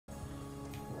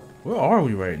Where are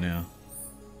we right now?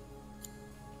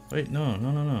 Wait, no.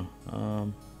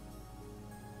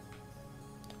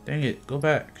 Dang it, go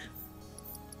back.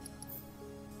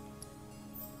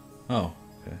 Oh,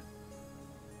 okay.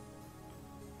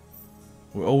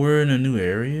 We're in a new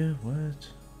area? What?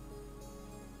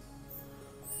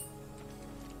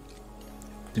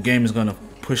 The game is gonna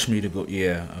push me to go.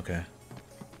 Yeah, okay.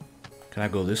 Can I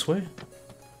go this way?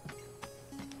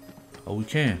 Oh, we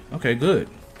can. Okay, good.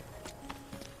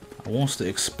 I wants to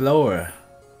explore.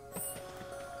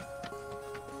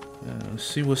 Let's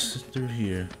see what's through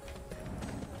here.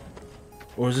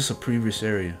 Or is this a previous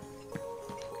area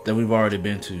that we've already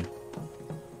been to?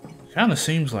 Kinda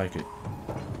seems like it.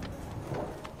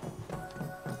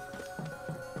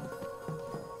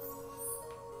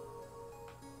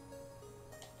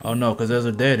 Oh no, because there's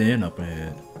a dead end up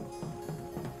ahead.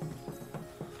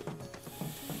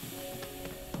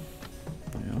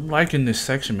 Yeah, I'm liking this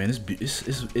section, man.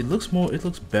 It looks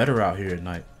better out here at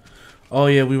night. Oh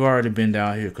yeah, we've already been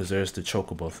down here because there's the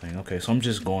chocobo thing. Okay, so I'm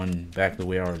just going back the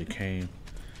way I already came.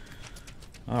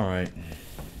 All right.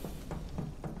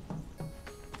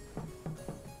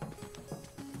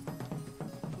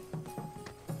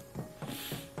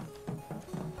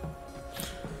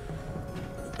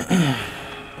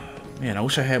 Man, I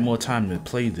wish I had more time to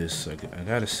play this. I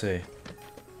gotta say,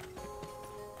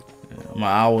 I'm an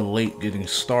hour late getting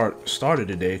started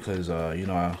today because you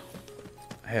know, I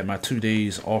had my 2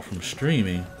 days off from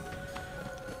streaming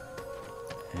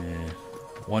and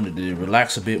wanted to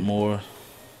relax a bit more.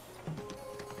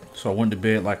 So I went to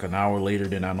bed like an hour later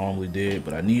than I normally did,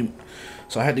 but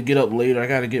so I had to get up later. I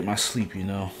gotta get my sleep, you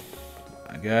know.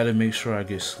 I gotta make sure I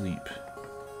get sleep.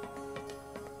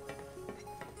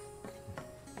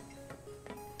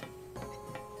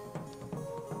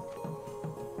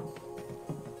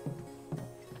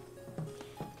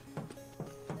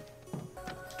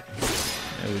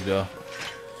 There we go.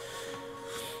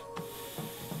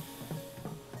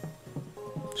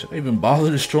 Should I even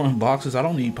bother destroying boxes? I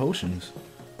don't need potions.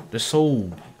 They're so,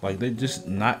 like, they're just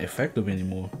not effective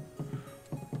anymore.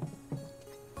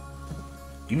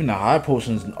 Even the high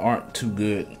potions aren't too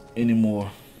good anymore.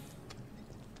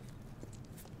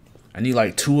 I need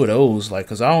like 2 of those, like,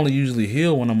 cause I only usually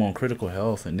heal when I'm on critical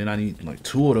health, and then I need like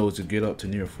 2 of those to get up to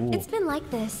near full. It's been like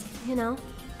this, you know,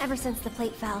 ever since the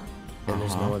plate fell. And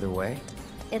there's no other way?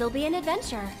 It'll be an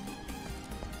adventure.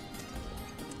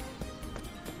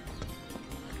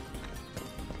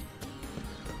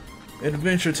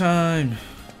 Adventure time.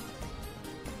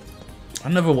 I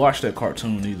never watched that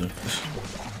cartoon either.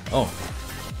 Oh,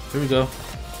 here we go.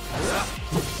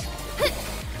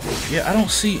 Yeah, I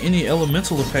don't see any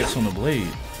elemental effects on the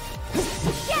blade.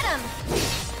 Get him!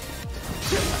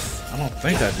 I don't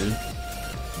think I do.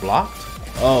 Blocked?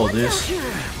 Oh, this.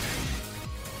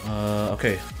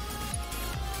 Okay.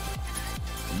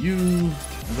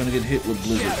 I'm gonna get hit with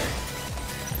blizzard.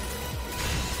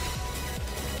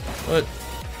 What?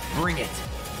 Bring it.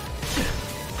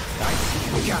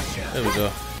 Gotcha. There we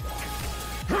go.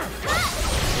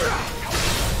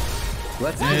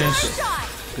 Let's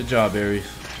Yes. Good job, Aerith.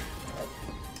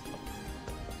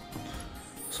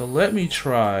 So let me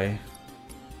try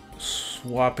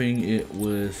swapping it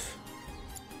with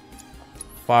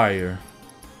fire.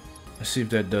 Let's see if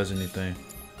that does anything.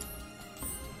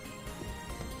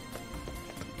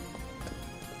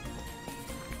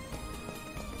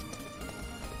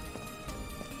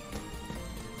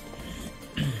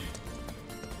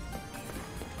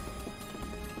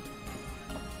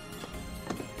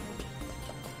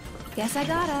 Guess I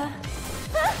gotta.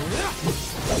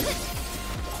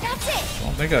 That's it. I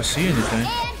don't think I see anything.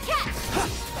 And catch.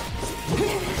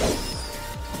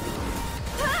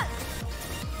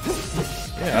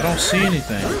 Yeah, I don't see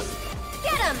anything.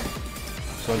 Get him.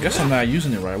 So I guess I'm not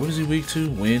using it right. What is he weak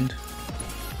to? Wind.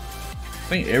 I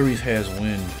think Aerith has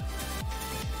wind.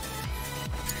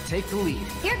 take the lead.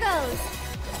 Here goes.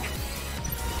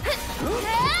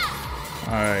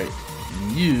 Alright,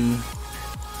 you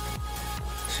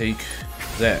take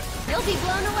that. You'll be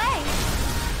blown away.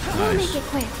 We'll Nice. make it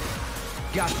quick.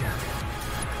 Gotcha.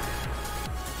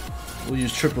 We'll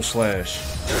use triple slash.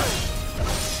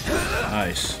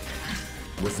 Nice.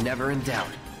 Was never in doubt.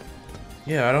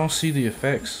 Yeah, I don't see the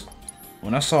effects.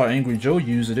 When I saw Angry Joe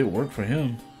use it, it worked for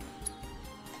him.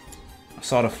 I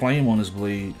saw the flame on his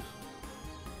blade.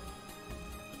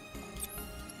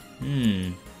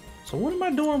 So what am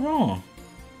I doing wrong?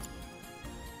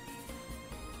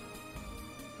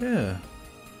 Yeah.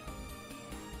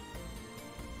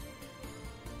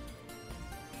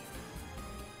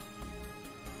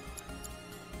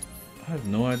 I have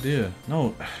no idea.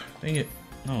 No, dang it.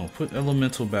 No, put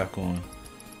elemental back on.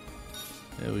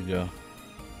 There we go.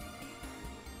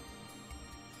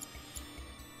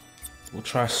 We'll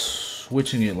try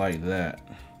switching it like that.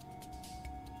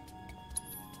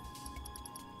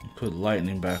 Put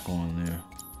lightning back on there.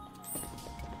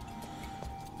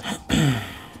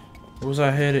 Where was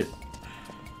I headed?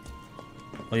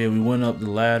 Oh yeah, we went up the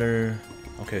ladder.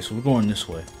 Okay, so we're going this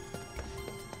way.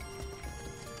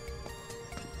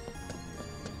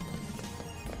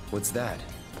 What's that?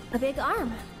 A big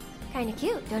arm. Kinda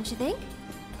cute, don't you think?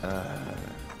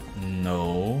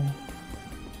 No.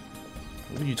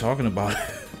 What are you talking about?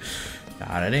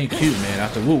 Nah, that ain't cute, man.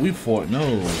 After what we fought,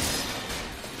 no.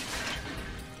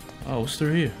 Oh, what's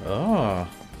through here? Ah.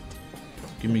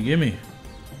 Gimme, gimme.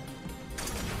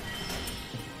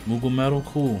 Moogle metal,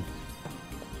 cool.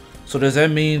 So does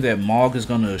that mean that Mog is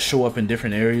gonna show up in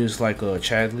different areas like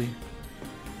Chadley?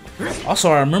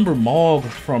 Also, I remember Mog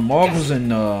was in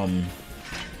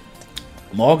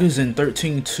Mog is in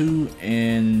 13.2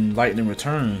 and Lightning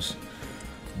Returns,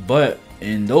 but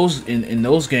in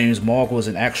those games, Mog was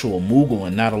an actual Moogle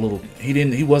and not a little.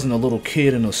 He wasn't a little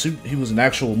kid in a suit. He was an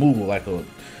actual Moogle, like a,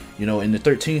 you know, in the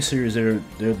 13 series, they're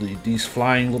these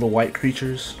flying little white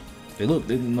creatures. They're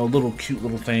little cute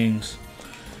little things.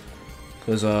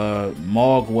 Because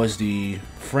Mog was the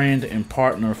friend and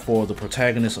partner for the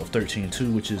protagonist of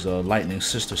 13.2, which is Lightning's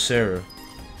sister Sarah.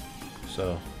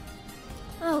 So.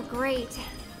 Oh, great.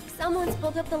 Someone's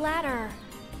pulled up the ladder.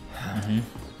 Mm-hmm.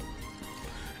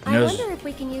 I wonder if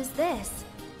we can use this.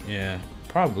 Yeah,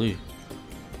 probably.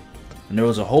 And there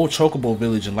was a whole Chocobo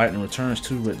village in Lightning Returns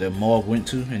too that Mog went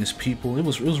to, and his people. It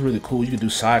was really cool. You could do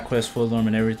side quests for them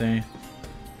and everything.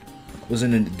 Was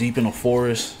deep in the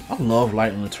forest. I love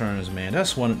Lightning Returns, man.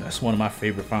 That's one of my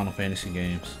favorite Final Fantasy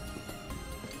games.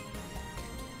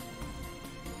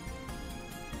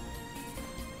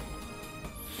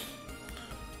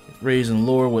 Raise and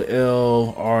lower with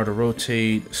L, R to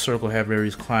rotate, circle have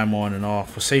areas climb on and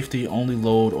off. For safety, only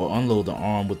load or unload the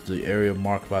arm with the area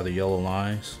marked by the yellow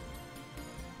lines.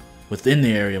 Within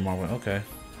the area marked, okay.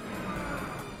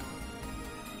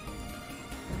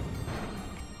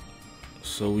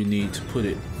 So we need to put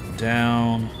it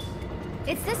down.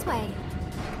 It's this way.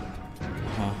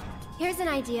 Huh. Here's an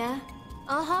idea.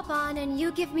 I'll hop on and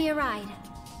you give me a ride.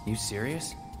 You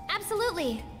serious?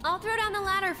 Absolutely. I'll throw down the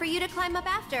ladder for you to climb up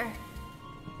after.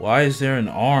 Why is there an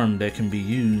arm that can be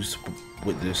used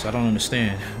with this? I don't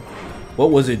understand. What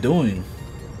was it doing?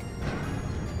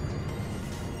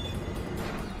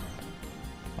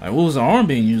 Like, what was the arm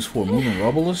being used for? Moving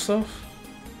rubble or stuff?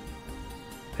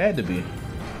 Had to be.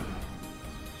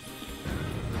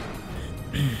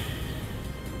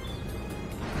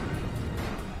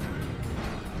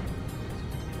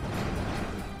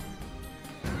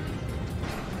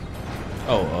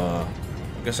 Oh,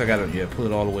 I guess I gotta, yeah, pull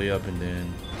it all the way up and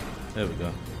then, there we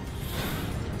go.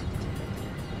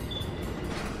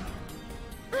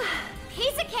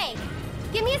 Piece of cake.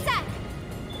 Give me a sec.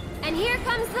 And here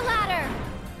comes the ladder.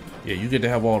 Yeah, you get to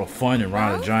have all the fun and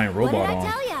ride a giant robot on. What did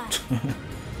I tell ya?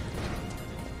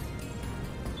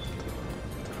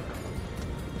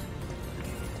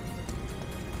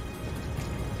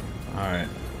 Alright.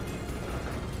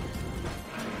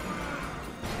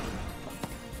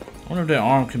 I wonder if that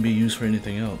arm can be used for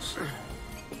anything else.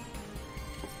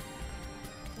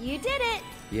 You did it.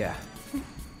 Yeah.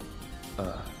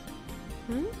 All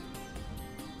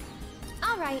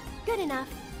right, good enough.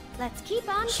 Let's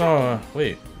keep on. So,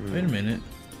 wait a minute.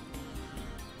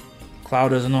 Cloud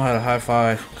doesn't know how to high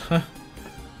five. But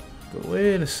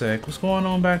wait a sec, what's going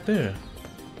on back there?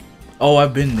 Oh,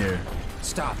 I've been there.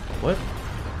 Stop. What?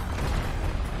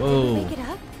 Whoa. Pick it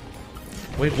up.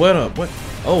 Wait, what up? What?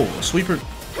 Oh, a sweeper.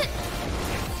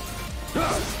 Hey,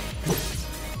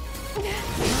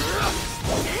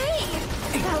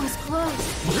 that was close.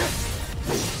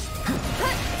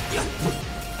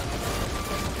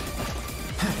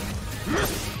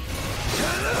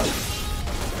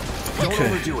 Don't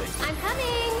Okay. overdo it. I'm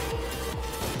coming.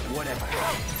 Whatever.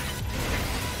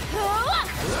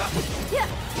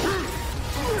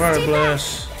 Fire Stay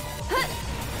blast.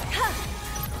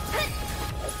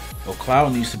 Oh,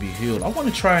 Cloud needs to be healed. I want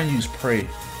to try and use Prey.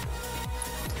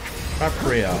 Try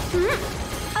Prey out.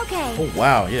 Okay. Oh,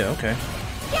 wow. Yeah, okay.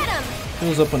 Get him.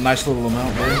 Heals up a nice little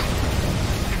amount there.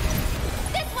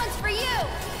 This one's for you.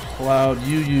 Cloud,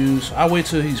 you use. I'll wait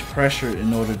till he's pressured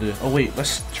in order to. Oh, wait.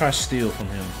 Let's try steal from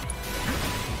him.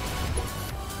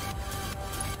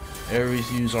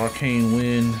 Aerith, use Arcane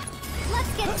Wind.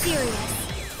 Let's get serious.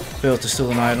 Failed to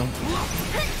steal an item.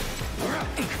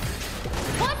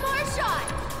 One more shot.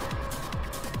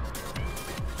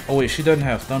 Oh, wait. She doesn't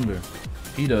have Thunder.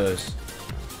 He does.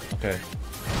 Okay.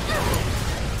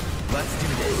 Let's do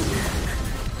this.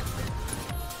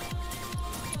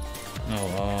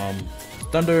 No,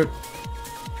 thunder.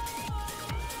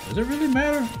 Does it really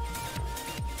matter?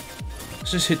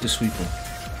 Let's just hit the sweeper.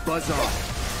 Buzz off.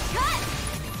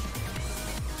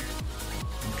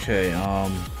 Okay,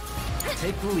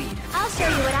 Take the lead. I'll show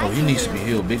you what I oh, can he needs do. to be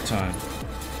healed big time.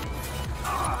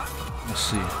 Let's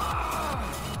see.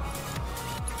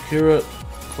 Kira,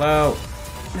 Cloud.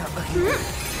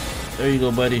 There you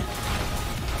go, buddy.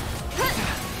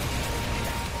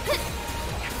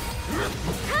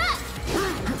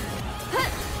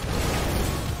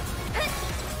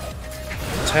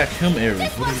 Attack him, Aerith.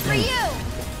 This What are one's you for doing? you.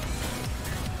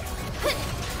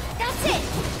 That's it.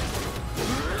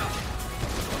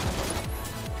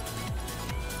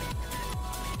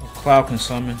 Cloud can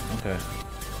summon. Okay.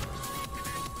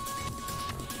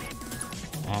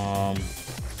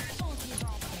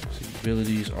 See,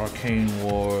 abilities: Arcane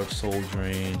War, Soul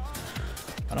Drain.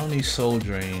 I don't need Soul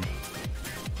Drain.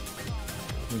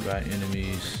 We got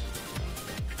enemies.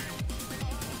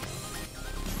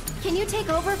 Can you take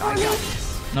over for I me? got this.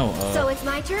 No. So it's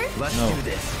my turn? Let's No. do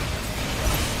this.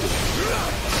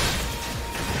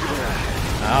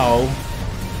 Ow.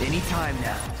 Anytime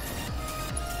now.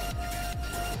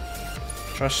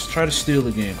 Try to steal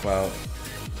again, Cloud.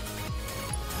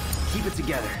 Keep it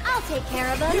together. I'll take care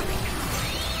of him.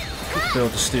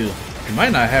 Failed to steal. You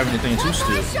might not have anything to One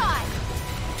steal. more shot.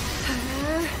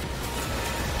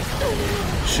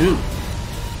 Shoot.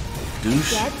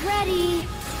 Douche. Get ready.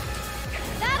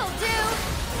 That'll do.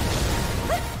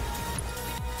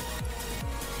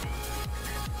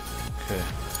 Okay.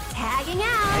 Tagging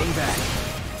out. Hang back.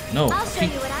 No. I'll show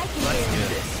you what I can Let's do. do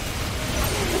this.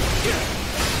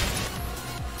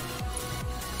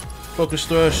 Focus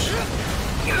Thrush.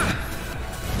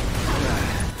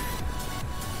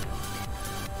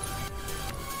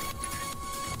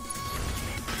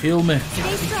 Heal me.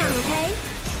 Stay strong, okay?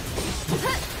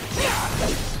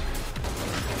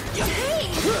 Hey.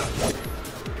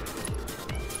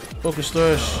 Focus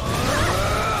Thrush.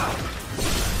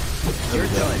 You're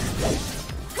done.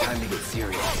 Time to get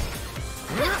serious.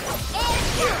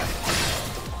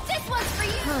 This one's for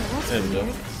you. Huh, that's There we go.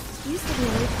 weird. Used to be a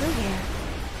way through here.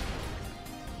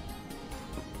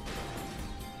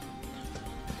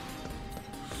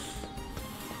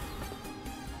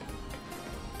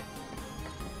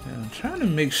 Yeah, I'm trying to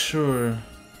make sure.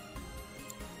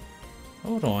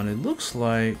 Hold on, it looks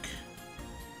like.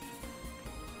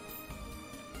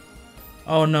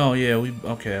 Oh no, yeah, we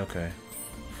okay.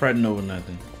 Fretting over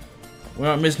nothing. We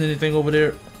aren't missing anything over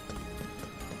there.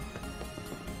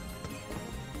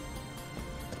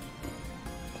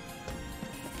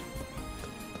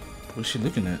 What's she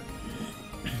looking at?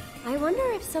 I wonder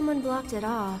if someone blocked it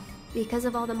off because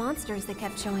of all the monsters that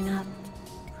kept showing up.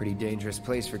 Pretty dangerous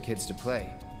place for kids to play.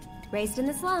 Raised in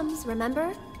the slums,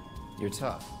 remember? You're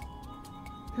tough.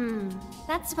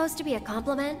 That's supposed to be a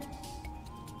compliment?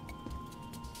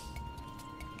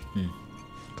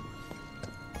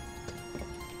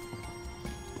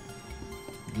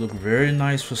 You look very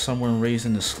nice for someone raised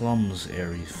in the slums,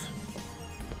 Aerith.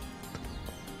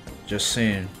 Just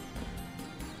saying.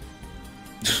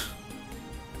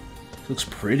 Looks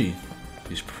pretty.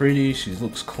 She's pretty, she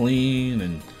looks clean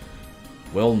and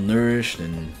well nourished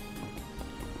and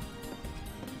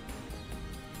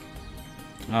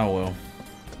oh well.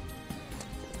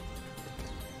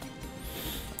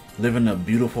 Live in a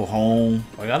beautiful home.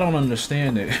 Like I don't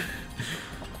understand it.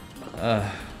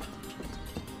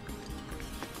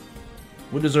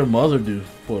 What does her mother do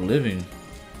for a living?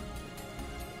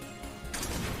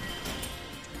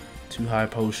 2 high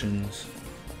potions.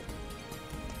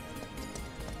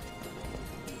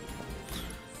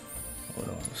 Hold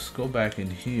on, let's go back in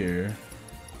here.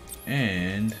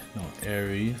 And no,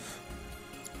 Aerith.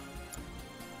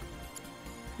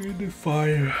 In the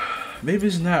fire. Maybe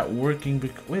it's not working.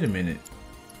 Wait a minute.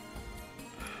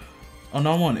 Oh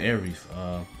no, I'm on Aerith.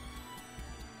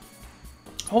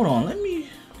 Hold on. Let me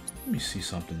see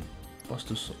something. What's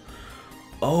this?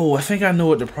 Oh, I think I know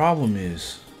what the problem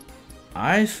is.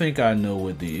 I think I know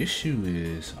what the issue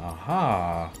is.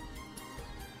 Aha.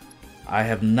 I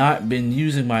have not been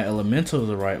using my elemental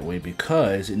the right way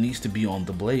because it needs to be on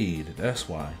the blade. That's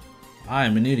why. I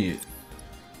am an idiot.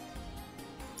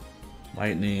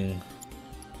 Lightning.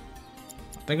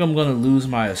 I think I'm gonna lose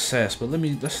my assess, but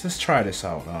let's try this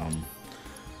out.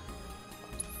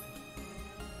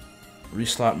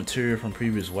 Reslot material from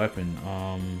previous weapon.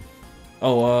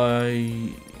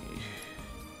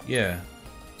 Yeah.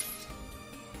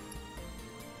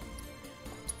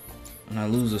 And I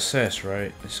lose assess,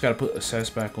 right? I just gotta put assess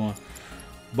back on.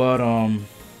 But let's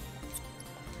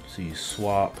see,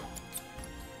 swap.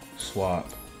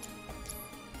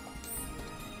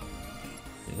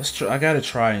 Let's try. I gotta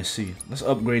try and see. Let's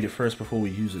upgrade it first before we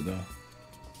use it, though.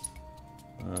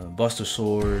 Buster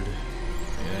Sword.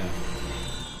 Yeah.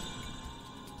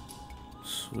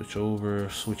 Switch over.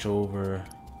 Switch over.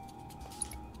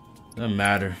 Doesn't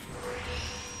matter.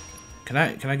 Can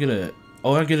I get a?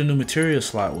 Oh, I get a new material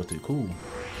slot with it. Cool.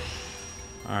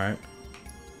 All right.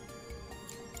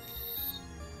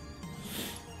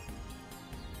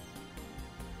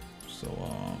 So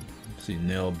let's see,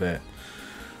 nail bat.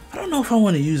 I don't know if I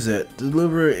want to use that.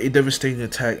 Deliver a devastating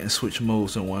attack and switch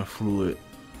modes in one fluid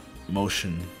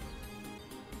motion.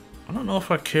 I don't know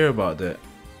if I care about that.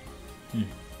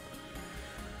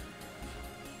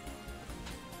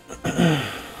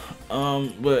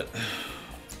 But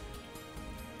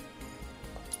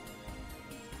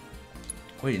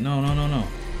wait, no.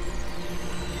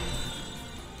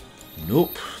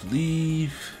 Nope.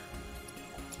 Leave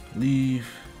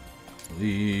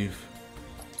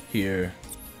here.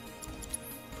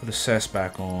 Put the cess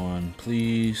back on,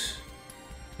 please.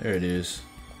 There it is.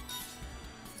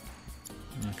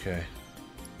 Okay.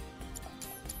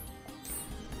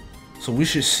 So we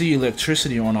should see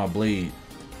electricity on our blade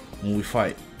when we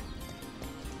fight.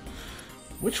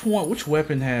 Which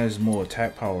weapon has more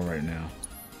attack power right now?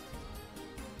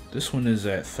 This one is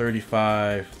at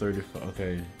 35,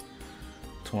 okay.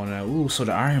 29. Ooh, so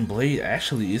the iron blade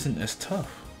actually isn't as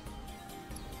tough.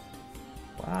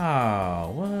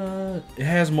 Wow, what? It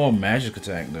has more magic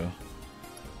attack though.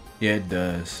 Yeah, it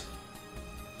does.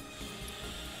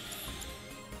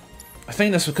 I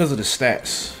think that's because of the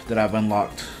stats that I've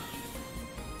unlocked.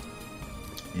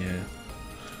 Yeah.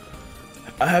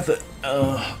 I have to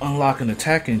unlock an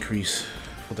attack increase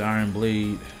for the iron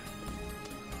blade.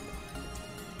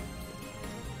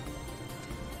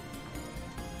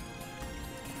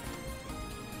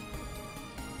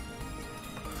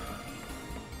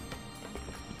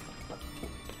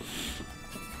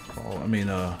 Oh, I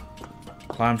mean,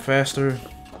 climb faster.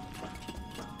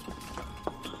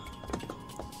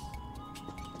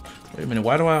 Wait a minute,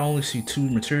 why do I only see 2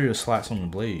 material slots on the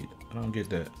blade? I don't get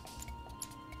that.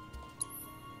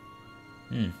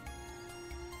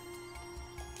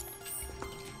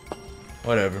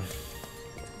 Whatever.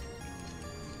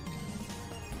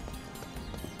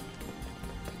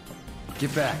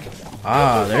 Get back.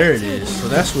 Ah, there it is. So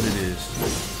that's what it is.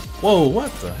 Whoa,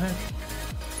 what the heck?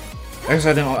 I guess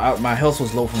I didn't. My health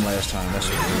was low from last time. That's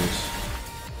what it is.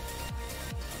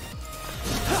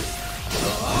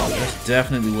 That's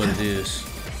definitely what it is.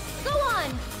 Go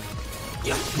on.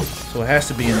 So it has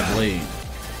to be in the blade.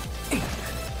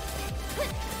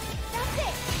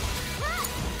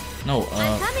 No,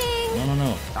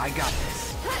 no. I got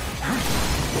this.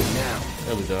 Now.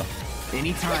 There we go.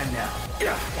 Anytime now.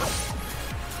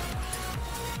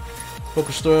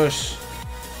 Focus Thrust.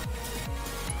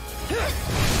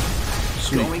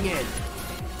 Sweet. Going in.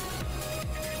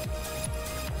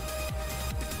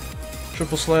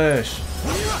 Triple slash.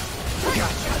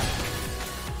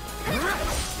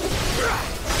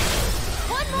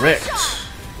 Wrecked.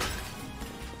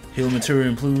 Heal material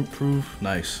improve.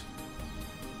 Nice.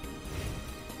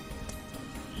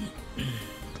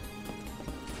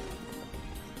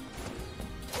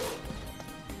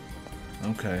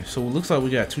 Okay, so it looks like we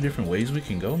got 2 different ways we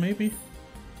can go, maybe?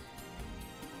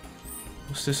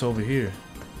 What's this over here?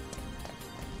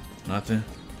 Nothing.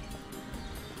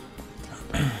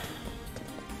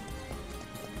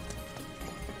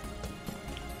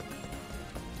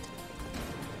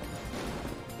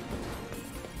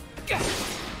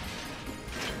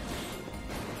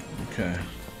 Okay.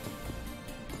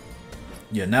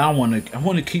 Yeah, now I want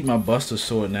to keep my Buster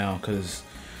Sword now because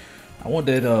I want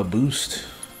that boost.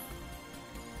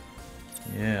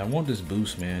 Yeah, I want this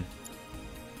boost, man.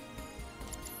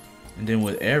 And then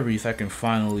with Aerith, I can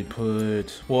finally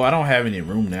put... Well, I don't have any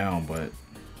room now, but...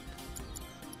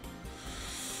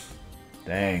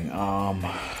 Dang,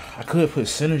 I could put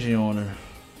Synergy on her.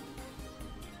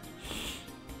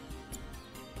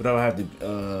 But I would have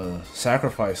to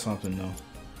sacrifice something, though.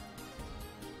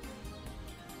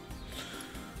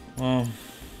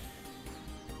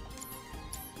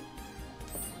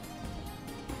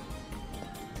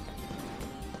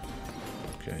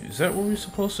 Okay, is that where we're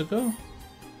supposed to go?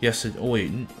 Yes, it... Oh,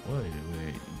 wait. Wait.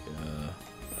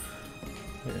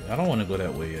 I don't want to go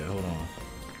that way yet. Hold on.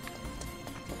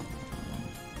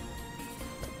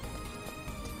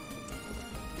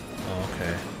 Oh,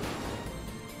 okay.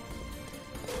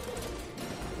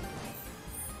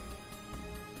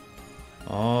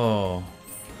 Oh.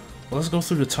 Well, let's go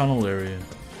through the tunnel area.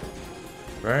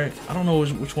 Right? I don't know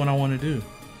which one I want to do.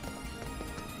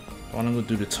 I want to go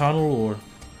through the tunnel or...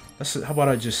 How about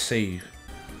I just save?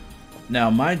 Now,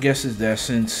 my guess is that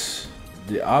since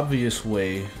the obvious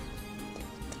way.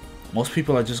 Most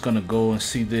people are just gonna go and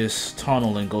see this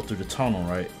tunnel and go through the tunnel,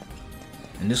 right?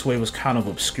 And this way was kind of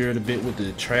obscured a bit with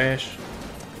the trash,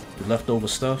 the leftover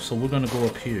stuff. So we're gonna go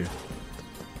up here,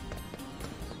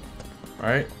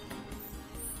 right?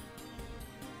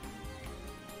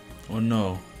 Or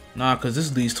no? Nah, cause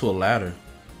this leads to a ladder.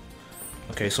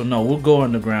 Okay, so no, we'll go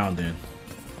underground then.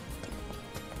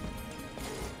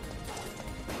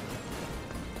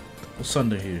 What's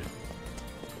under here?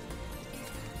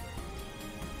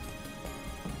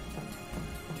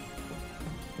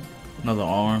 Another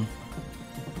arm.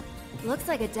 Looks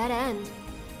like a dead end.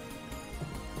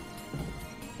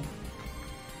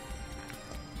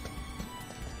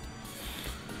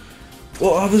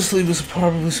 Well, obviously, was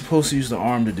probably supposed to use the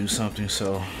arm to do something,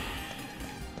 so.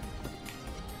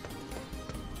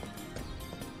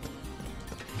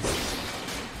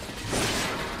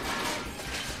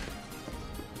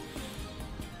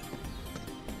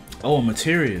 Oh, a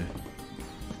materia.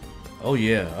 Oh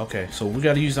yeah, okay. So we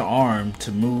gotta use the arm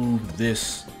to move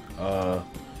this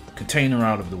container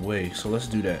out of the way. So let's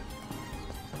do that.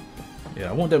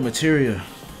 Yeah, I want that materia.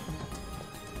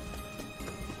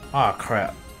 Ah,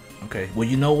 crap. Okay, well,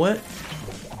 you know what?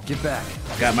 Get back.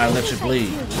 I got my electric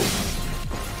blade.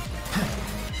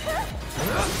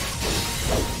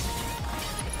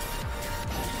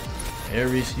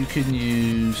 Aerith, you can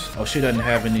use... Oh, she doesn't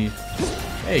have any...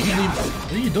 Hey, you need...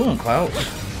 What are you doing, Cloud?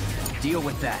 Deal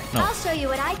with that. No. I'll show you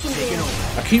what I can do.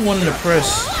 I keep wanting to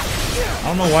press... I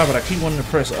don't know why, but I keep wanting to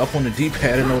press up on the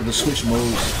D-pad in order to switch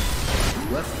modes.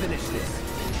 Let's finish this.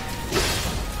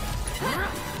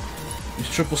 Use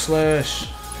triple slash.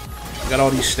 Got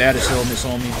all these status elements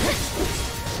on me.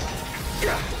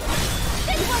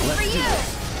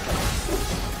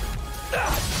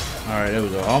 Alright, there we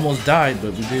go. Almost died,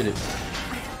 but we did it.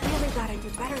 I really gotta do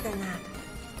better than that.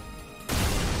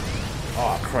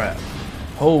 Oh crap.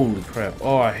 Holy crap.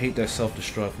 Oh, I hate that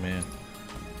self-destruct, man.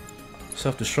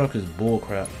 Self-destruct is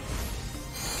bullcrap.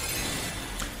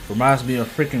 Reminds me of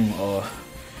freaking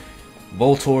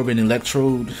Voltorb and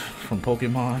Electrode from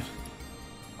Pokemon.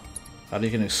 How they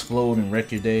can explode and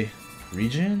wreck your day.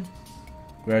 Regen?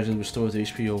 Gradually restores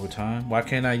HP over time. Why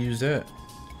can't I use that?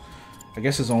 I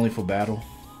guess it's only for battle.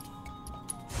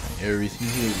 Aerith, you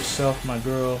heal yourself, my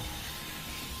girl.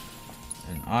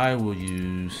 And I will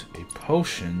use a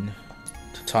potion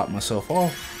to top myself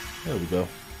off. There we go.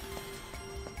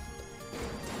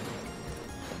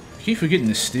 I keep forgetting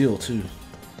to steal too.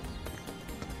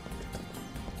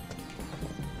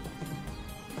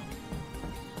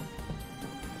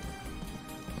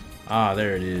 Ah,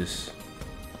 there it is.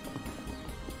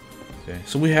 Okay,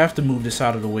 so we have to move this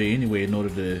out of the way anyway in order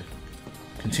to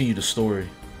continue the story.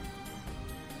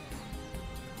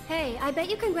 Hey, I bet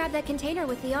you can grab that container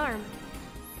with the arm.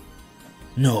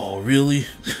 No, really?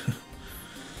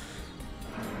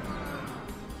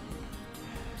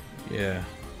 Yeah.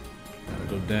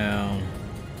 Go down.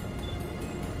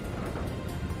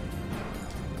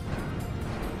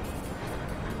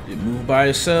 It moved by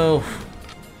itself.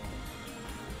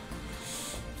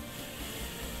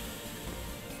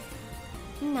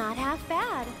 Not half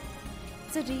bad.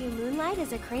 So do you moonlight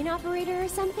as a crane operator or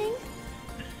something?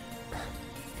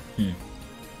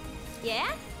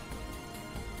 Yeah?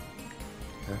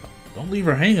 Don't leave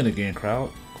her hanging again,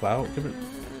 Cloud. Give it.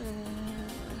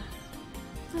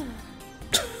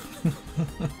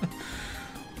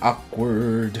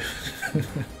 Awkward.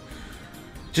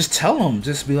 Just tell him.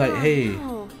 Just be like, hey.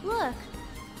 No, look.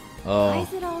 Why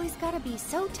is it always gotta be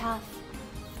so tough?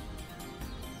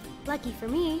 Lucky for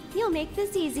me, you'll make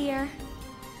this easier.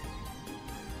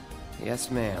 Yes,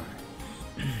 ma'am.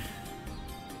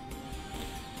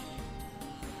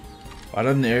 Why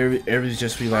doesn't everybody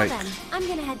just be like... Well then, I'm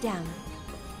gonna head down.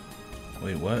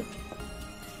 Wait, what?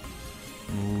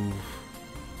 Move.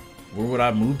 Where would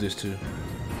I move this to?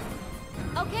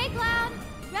 Okay, Cloud.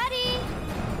 Ready?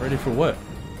 Ready for what?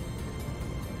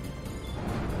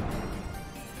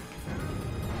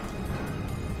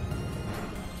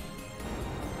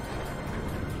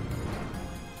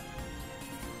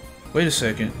 Wait a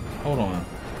second. Hold on.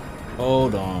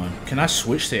 Hold on. Can I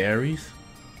switch to Aerith?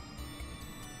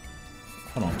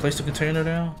 Hold on. Place the container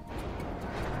down?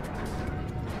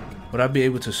 Would I be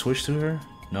able to switch to her?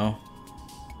 No?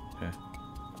 Okay.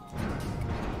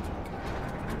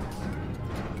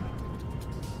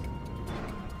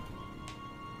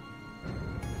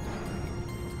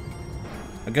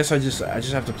 I guess I just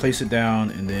have to place it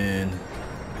down and then...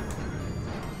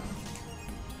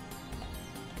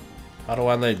 How do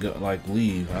I let go, like,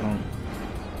 leave? I don't...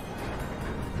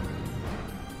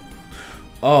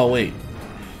 Oh, wait.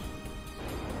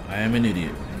 I am an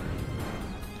idiot.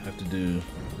 I have to do?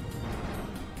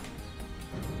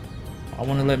 I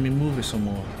want to let me move it some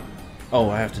more. Oh,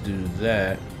 I have to do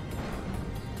that.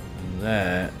 And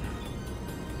that.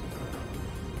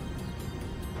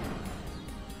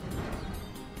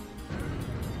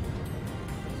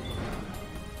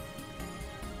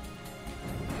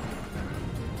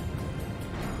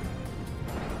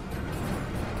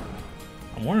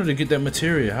 I wanted to get that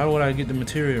materia. How would I get the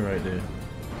materia right there?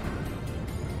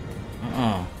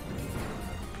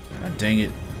 God dang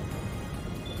it.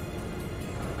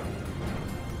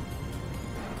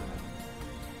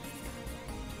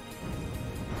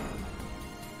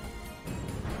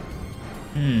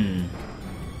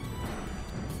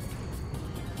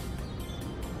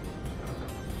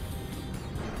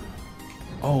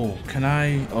 Oh, can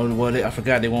I? Oh, well, I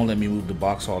forgot they won't let me move the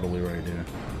box all the way right there.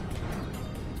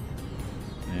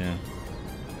 Yeah.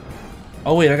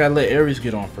 Oh wait, I gotta let Aerith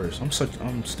get on first. I'm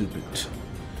stupid.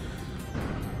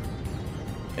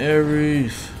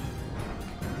 Aerith.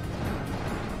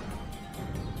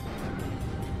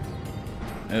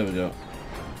 There we go.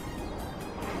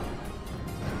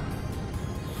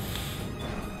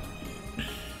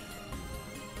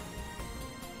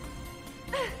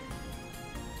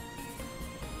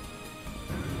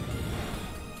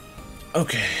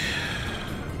 Okay.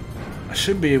 I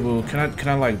should be able. Can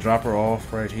I like drop her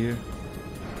off right here?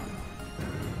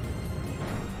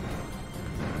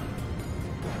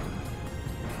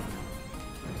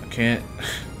 I can't.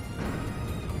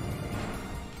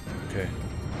 Okay.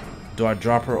 Do I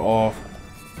drop her off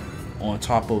on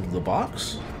top of the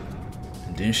box?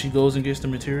 And then she goes and gets the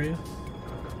materia?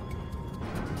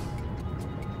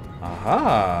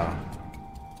 Aha!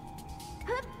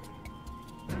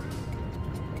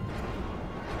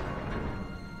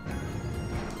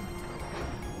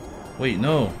 Wait,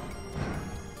 no.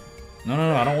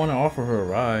 No, I don't want to offer her a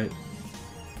ride.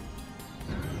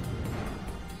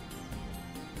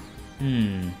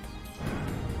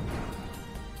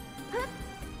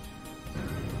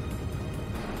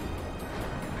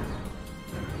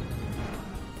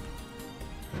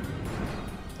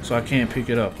 So I can't pick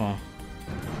it up, huh?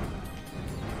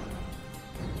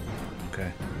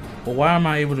 Okay. Well, why am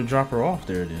I able to drop her off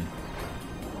there then?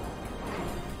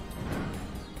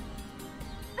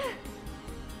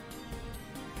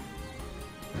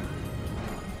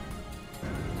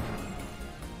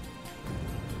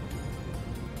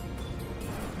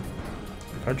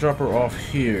 If I drop her off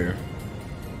here,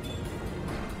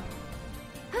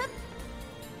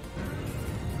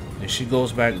 and she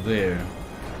goes back there,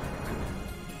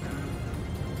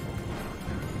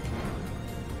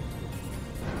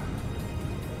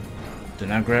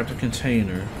 then I grab the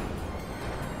container.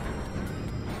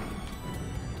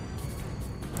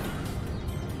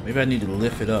 Maybe I need to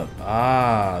lift it up.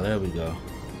 Ah, there we go.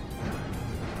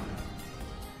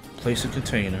 Place a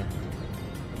container.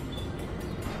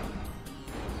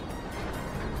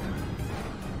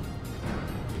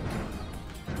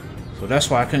 So that's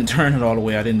why I couldn't turn it all the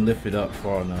way. I didn't lift it up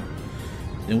far enough.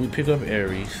 Then we pick up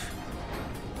Aerith.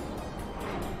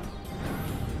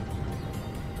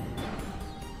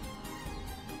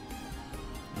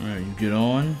 Alright, you get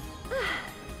on.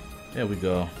 There we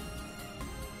go.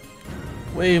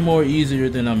 Way more easier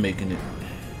than I'm making it.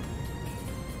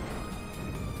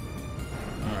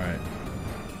 Alright.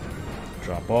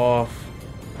 Drop off.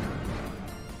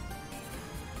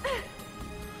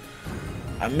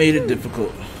 I made it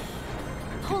difficult.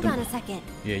 Hold on a second.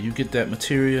 Yeah, you get that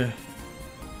materia.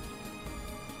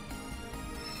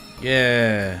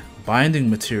 Yeah, binding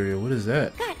material. What is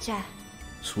that? Gotcha.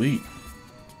 Sweet.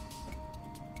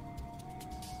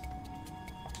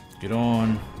 Get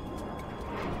on.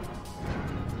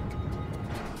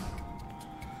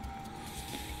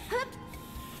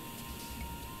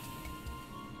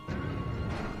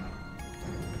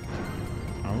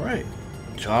 All right.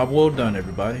 Job well done,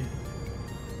 everybody.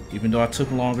 Even though I took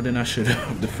longer than I should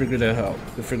have to figure that out,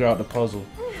 to figure out the puzzle.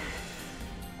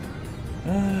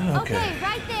 Okay.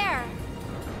 Right there.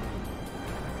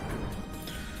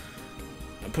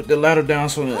 I put the ladder down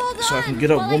so I can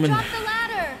get up, woman. Drop the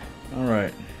ladder. All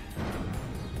right.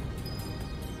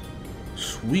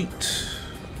 Sweet.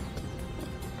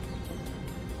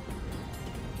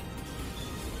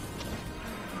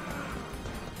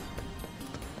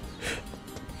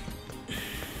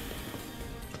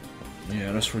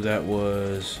 Yeah, that's where that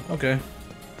was. Okay.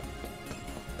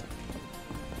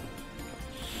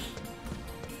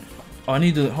 Oh, I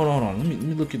need to hold on. Let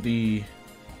me look at the.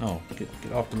 Oh, get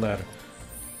off the ladder.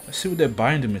 Let's see what that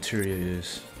binding material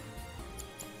is.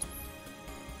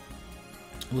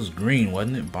 It was green,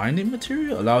 wasn't it? Binding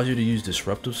material allows you to use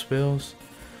disruptive spells.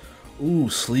 Ooh,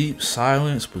 sleep,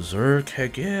 silence, berserk,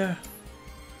 heck yeah.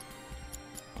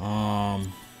 I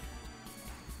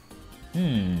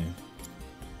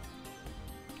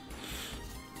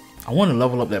want to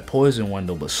level up that poison one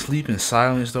though, but sleep and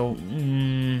silence though.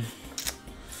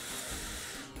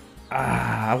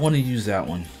 I want to use that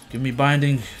one. Give me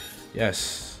binding.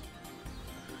 Yes.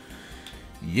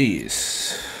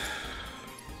 Yes.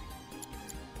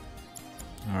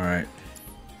 All right.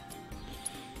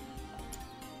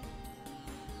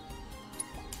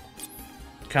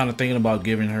 Kind of thinking about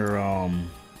giving her a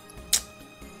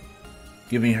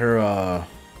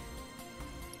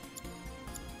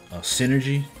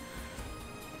synergy.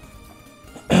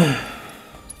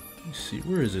 Let's see,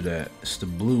 where is it at? It's the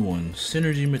blue one.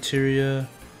 Synergy materia.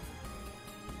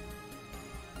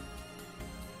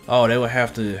 Oh, they would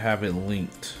have to have it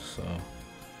linked, so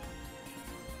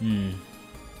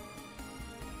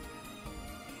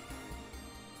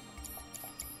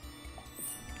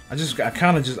I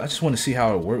just want to see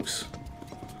how it works.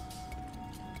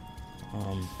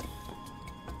 Alright,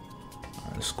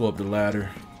 let's go up the ladder.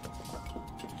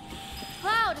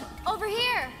 Cloud, over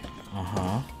here.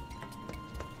 Uh-huh.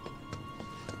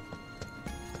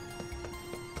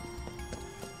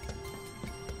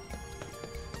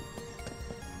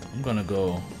 I'm gonna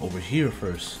go over here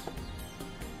first.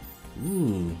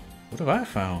 Ooh, what have I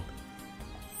found?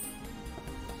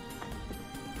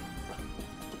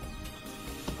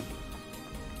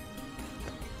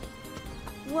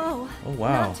 Whoa. Oh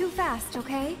wow. Not too fast,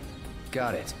 okay?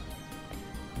 Got it.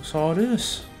 What's all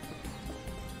this?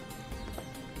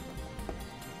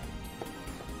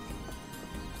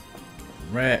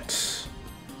 Rats.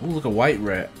 Ooh, look, a white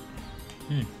rat.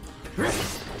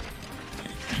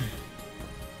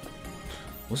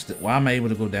 What's the? Why am I able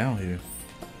to go down here?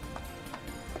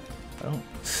 I don't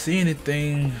see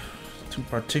anything too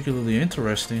particularly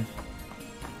interesting.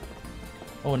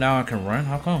 Oh, now I can run?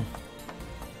 How come?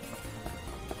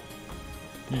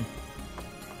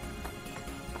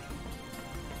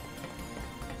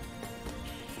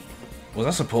 Was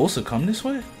I supposed to come this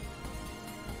way?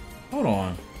 Hold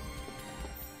on.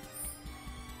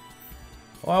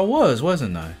 Oh, I was,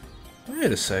 wasn't I?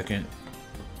 Wait a second.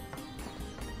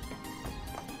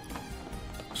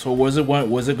 So was it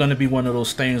going to be one of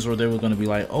those things where they were going to be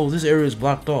like, oh, this area is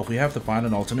blocked off, we have to find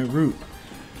an alternate route?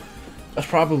 That's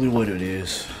probably what it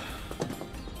is.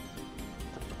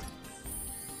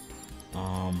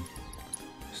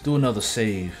 Let's do another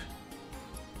save.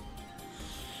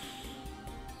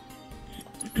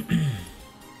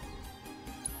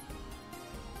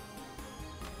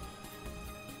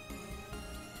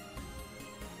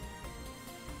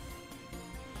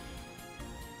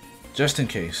 Just in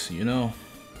case, you know.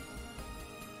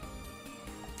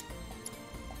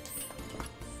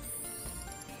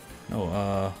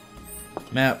 No,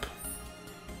 map.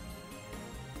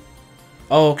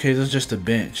 Oh, okay, this is just a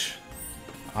bench.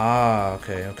 Ah,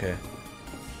 okay, okay.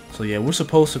 So yeah, we're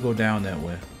supposed to go down that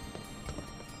way.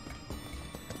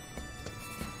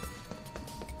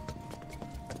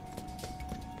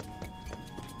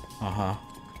 Uh-huh.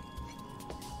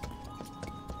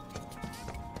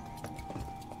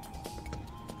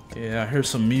 Yeah, I heard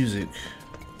some music.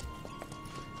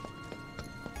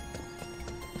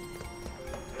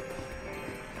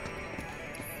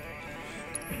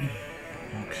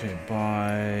 Okay,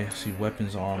 bye. See,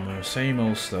 weapons, armor, same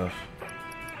old stuff.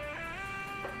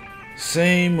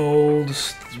 Same old.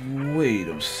 Wait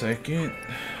a second.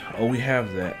 Oh, we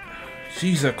have that.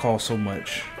 Jeez, that costs so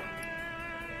much.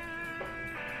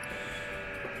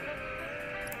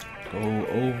 Go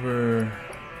over.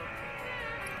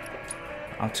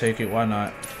 I'll take it, why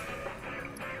not?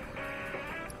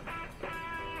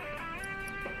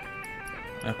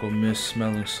 Echo Mist,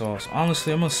 smelling sauce.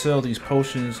 Honestly, I'm gonna sell these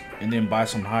potions and then buy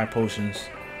some high potions.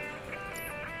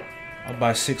 I'll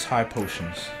buy 6 high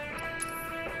potions.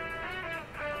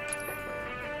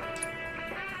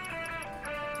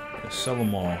 Let's sell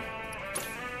them all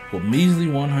for measly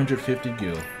 150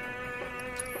 gil.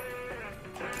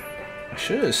 I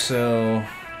should sell,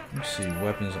 let me see,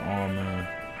 weapons, armor.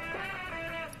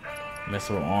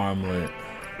 Mithril armlet,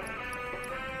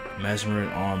 mesmeric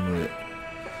armlet.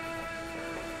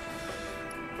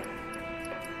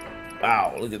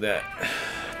 Wow, look at that.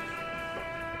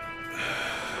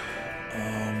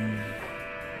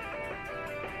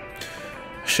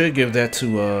 I should give that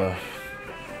to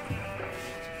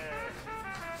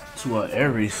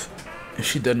Aerith if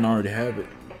she doesn't already have it.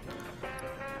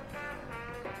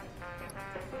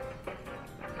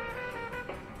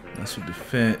 That's for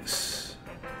defense.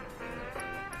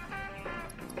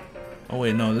 Oh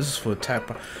wait, no, this is for attack.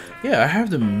 Yeah, I have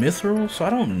the mithril, so I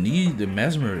don't need the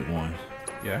mesmeric one.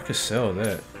 Yeah, I could sell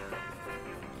that.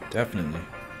 Definitely.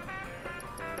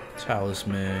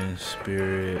 Talisman,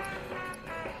 spirit.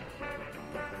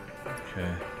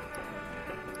 Okay.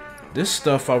 This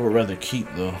stuff I would rather keep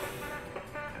though.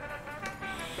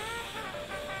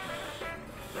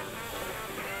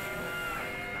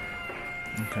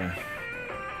 Okay.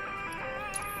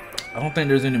 I don't think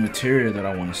there's any material that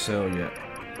I want to sell yet.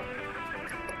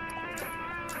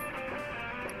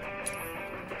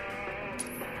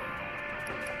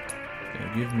 Okay,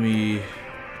 give me...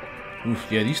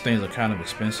 Oof, yeah, these things are kind of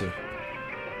expensive.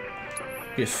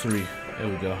 Get 3. There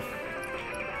we go.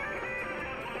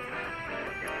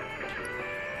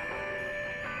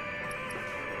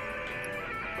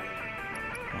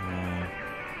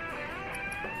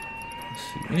 Let's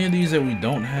see. Any of these that we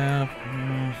don't have?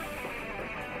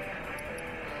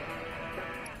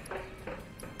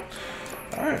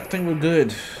 Alright, I think we're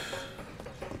good.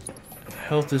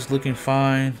 Health is looking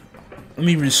fine. Let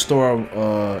me restore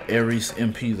Aerith's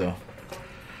MP though.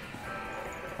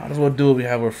 Might as well do it. We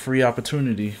have a free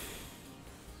opportunity.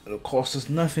 It'll cost us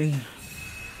nothing.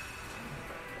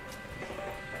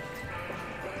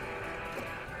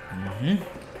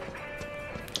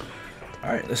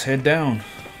 Alright, let's head down.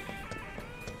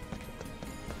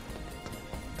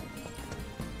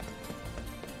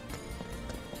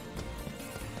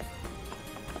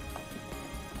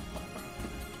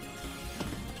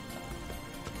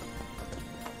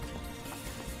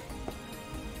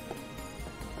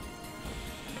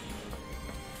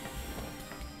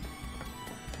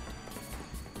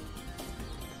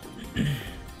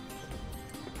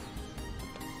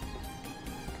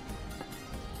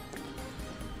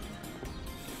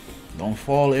 Don't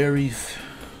fall, Aerith.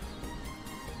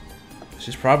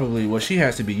 She's probably, well, she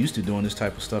has to be used to doing this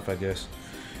type of stuff, I guess.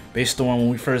 Based on when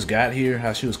we first got here,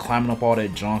 how she was climbing up all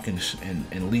that junk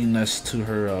and leading us to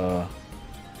her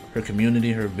her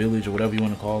community, her village, or whatever you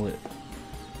want to call it.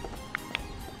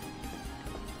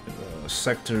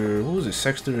 Sector, what was it?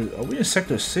 Sector, are we in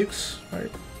Sector 6?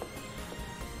 Right?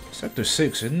 Sector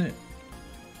 6, isn't it?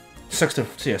 Sector,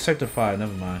 yeah, Sector 5,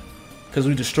 never mind. Because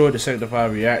we destroyed the Sector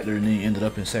 5 reactor and then ended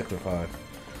up in Sector 5.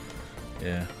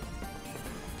 Yeah.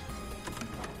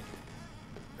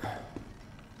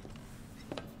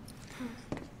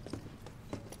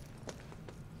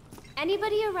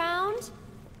 Anybody around?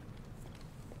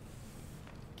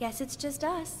 Guess it's just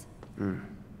us.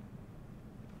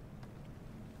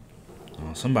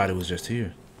 Oh, somebody was just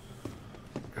here.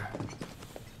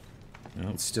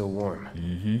 Yep. It's still warm.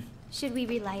 Should we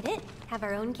relight it? Have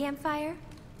our own campfire?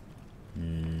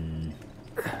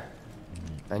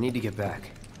 I need to get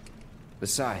back.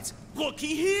 Besides,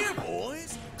 Looky here,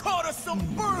 boys! Caught us some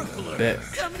burglars! Beck.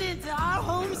 Coming into our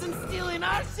homes and stealing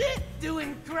our shit,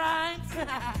 doing crimes.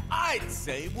 I'd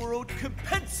say we're owed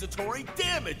compensatory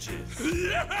damages.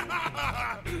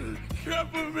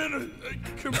 Government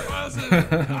composite.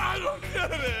 I don't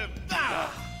get it.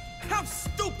 How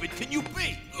stupid can you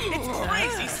be? It's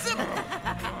crazy simple.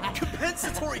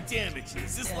 Compensatory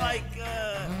damages is like,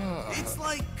 it's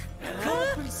like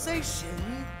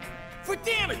compensation for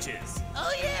damages.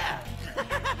 Oh yeah.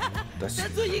 That's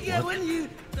what you get when you,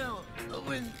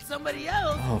 when somebody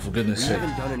else. Oh, for goodness we sake.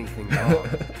 haven't done anything wrong.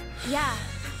 Yeah,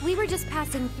 we were just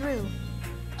passing through.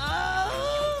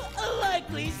 Oh, a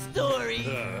likely story.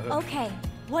 Okay,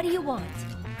 what do you want?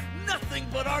 Nothing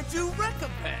but our due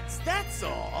recompense, that's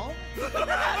all. Do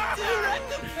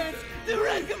recompense. Due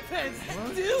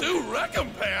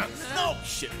recompense? No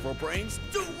shit for brains,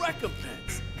 due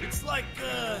recompense. It's like,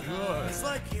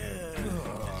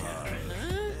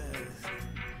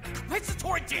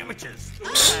 compensatory damages.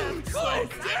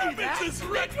 Damages,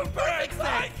 recompense,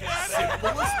 I get it. Simple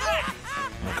as that.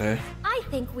 Okay. I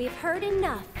think we've heard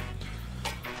enough.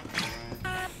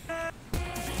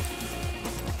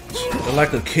 They're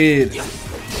like a kid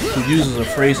who uses a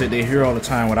phrase that they hear all the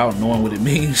time without knowing what it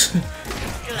means.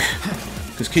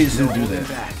 Because kids do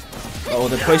that. Oh,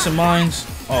 they're placing mines?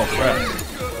 Oh, crap.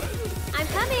 I'm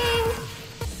coming!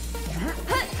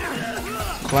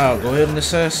 Cloud, go ahead and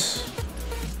assess.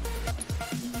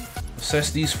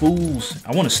 Assess these fools.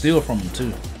 I want to steal from them,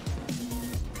 too.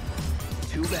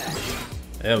 Too bad.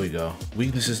 There we go.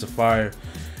 Weaknesses to fire.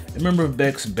 A member of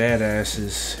Beck's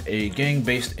Badasses, a gang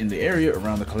based in the area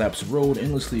around the collapsed road,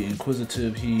 endlessly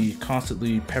inquisitive. He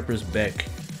constantly peppers Beck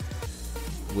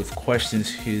with questions.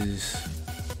 His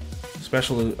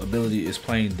special ability is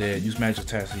playing dead. Use magic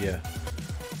attacks, yeah.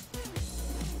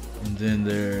 And then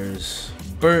there's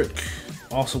Beck,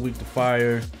 also weak to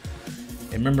fire.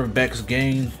 A member of Beck's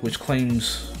gang, which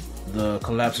claims the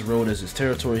collapsed road as its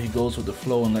territory. He goes with the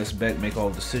flow and lets Beck make all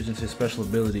decisions. His special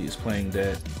ability is playing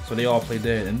dead. So they all play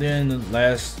dead. And then the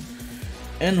last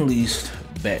and least,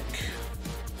 Beck.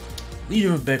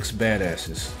 Leader of Beck's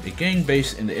Badasses. A gang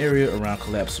based in the area around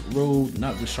Collapse Road,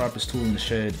 not the sharpest tool in the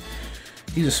shed.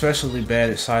 He's especially bad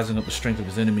at sizing up the strength of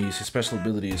his enemies. His special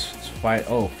ability is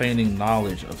feigning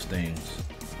knowledge of things.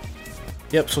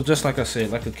 Yep, so just like I said,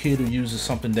 like a kid who uses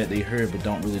something that they heard but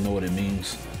don't really know what it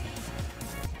means.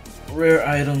 Rare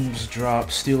items drop,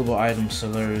 stealable items,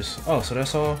 sellers. Oh, so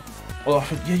that's all? Oh,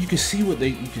 yeah, you can see what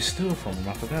you can steal from them.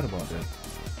 I forgot about that.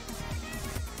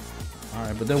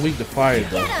 Alright, but they're weak to fire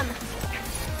though.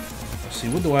 Let's see,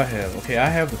 what do I have? Okay, I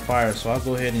have the fire, so I'll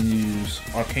go ahead and use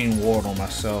Arcane Ward on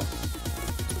myself.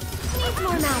 Need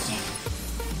more magic.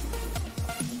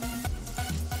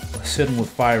 Let's hit him with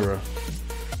Fire.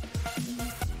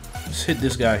 Let's hit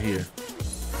this guy here.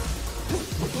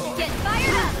 Get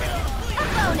fired up. A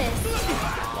bonus.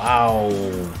 Wow.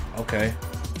 Okay.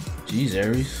 Jeez,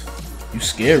 Aerith. You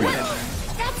scary.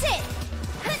 That's it.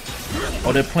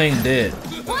 Oh, they're playing dead.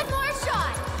 One more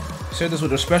shot. You said this what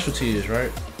their specialty is,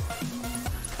 right?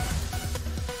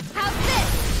 How's this?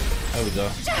 There we go.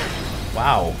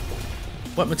 Wow.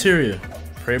 What material?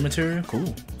 Prayer material?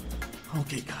 Cool.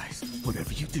 Okay, guys,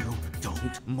 whatever you do,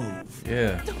 don't move.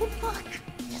 Yeah. Don't look.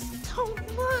 Just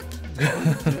don't look.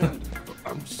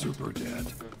 I'm super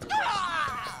dead.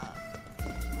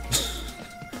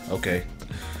 Okay.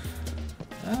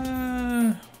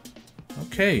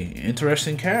 Okay.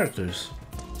 Interesting characters.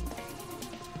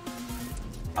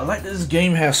 I like that this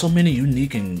game has so many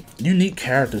unique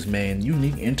characters, man.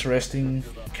 Unique, interesting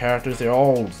characters. They're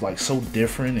all like so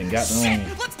different and got their own.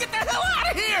 Let's get the hell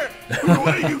out of here!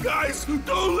 Wait, you guys!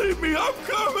 Don't leave me! I'm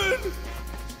coming!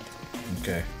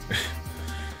 Okay.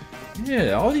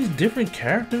 Yeah, all these different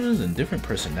characters and different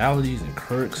personalities and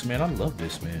quirks, man. I love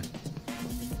this, man.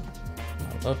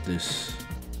 I love this.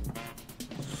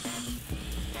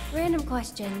 Random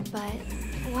question, but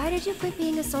why did you quit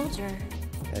being a soldier?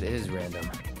 That is random.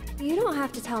 You don't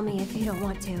have to tell me if you don't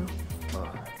want to.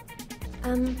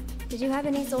 Did you have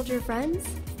any soldier friends?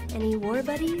 Any war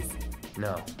buddies?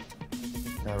 No.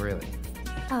 Not really.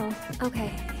 Oh,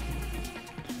 okay.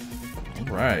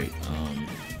 Right.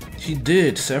 He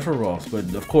did Sephiroth,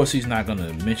 but of course he's not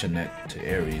gonna mention that to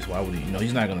Ares. Why would he? You know,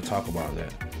 he's not gonna talk about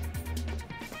that.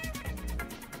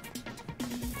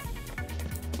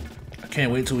 I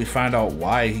can't wait till we find out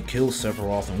why he killed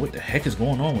Sephiroth and what the heck is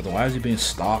going on with him. Why is he being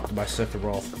stalked by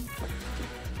Sephiroth?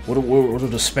 What are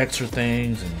the Spectre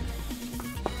things? And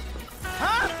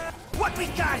Huh? What we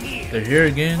got here? they're here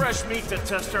again. Fresh meat to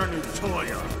test our new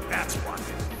toy on. That's what.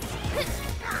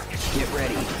 Get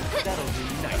ready. That'll do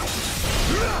nice.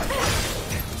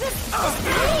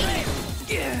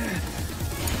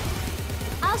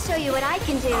 I'll show you what I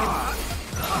can do.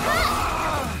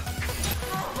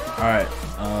 Alright,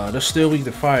 they're still weak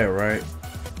to fire, right?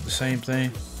 The same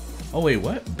thing. Oh wait,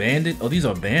 what? Bandit? Oh, these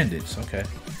are bandits, okay.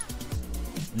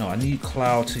 No, I need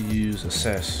Cloud to use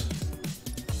Assess.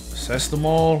 Assess them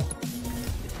all.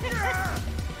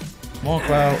 Come on,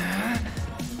 Cloud.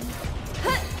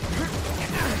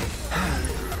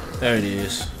 There it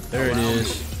is. There it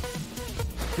is.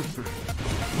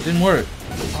 Didn't work.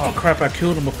 Oh crap, I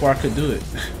killed him before I could do it.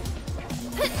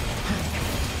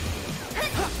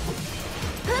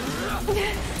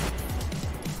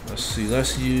 Let's see,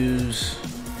 let's use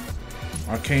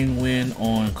Arcane Wind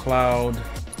on Cloud.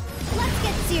 Let's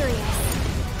get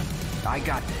serious. I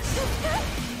got this.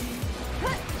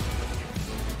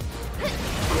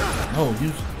 Oh, you,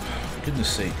 for goodness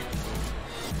sake.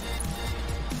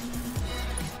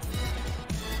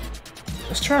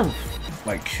 Let's try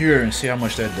like Cure and see how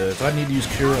much that does. Do I need to use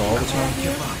Cure all the time?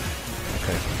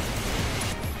 Okay.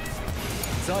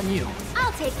 It's on you.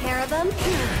 I'll take care of them.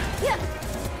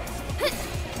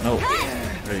 No.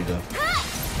 There you go.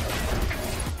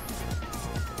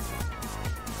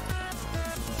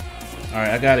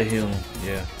 Alright, I gotta heal him.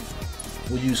 Yeah.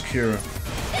 We'll use Cure.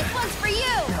 This one's for you.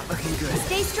 Not looking good.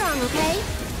 Stay strong, okay?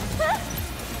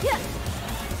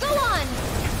 Go on.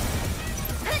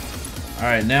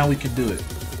 Alright, now we can do it.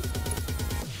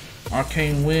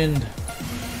 Arcane Wind.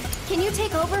 Can you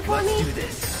take over for Let's me? do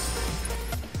this.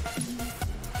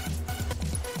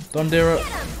 Thundera.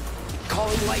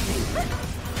 Calling lightning.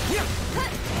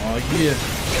 Oh yeah.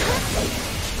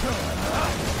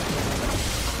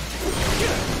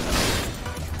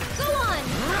 Go on.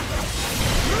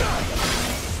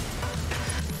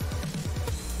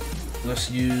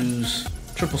 Let's use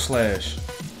Triple Slash.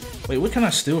 Wait, what can I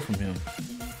steal from him?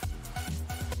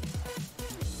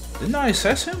 Didn't I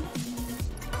assess him?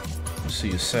 Let's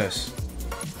see, assess.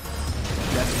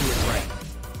 Let's do it right.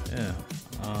 Yeah.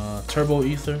 Turbo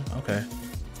Ether. Okay.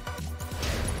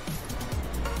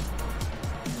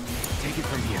 Take it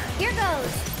from here. Here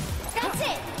goes. That's That's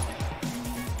it.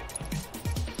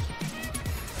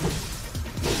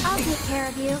 I'll take care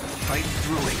of you. Fight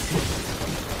through it.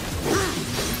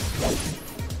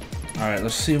 Alright,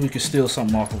 let's see if we can steal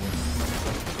something off of him.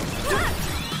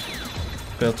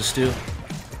 Failed to steal.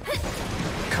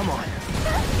 Come on.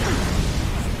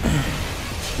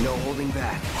 No holding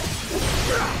back.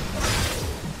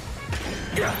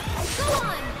 Go on.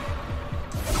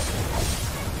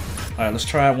 Alright, let's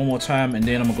try it one more time and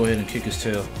then I'm gonna go ahead and kick his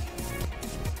tail.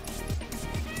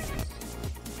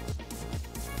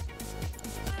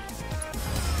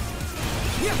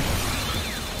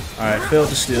 Alright, failed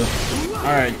to steal.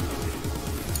 Alright,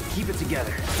 Keep it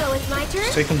together. So it's my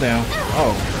turn? take him down.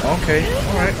 Oh, okay.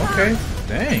 Alright, okay.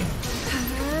 Dang.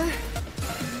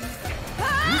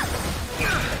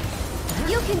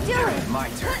 You can do it. My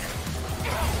turn.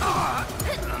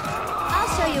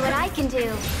 I'll show you what I can do.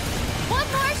 One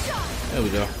more shot. There we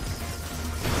go.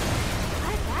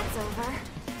 Glad that's over.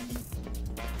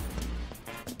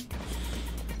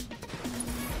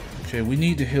 Okay, we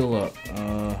need to heal up.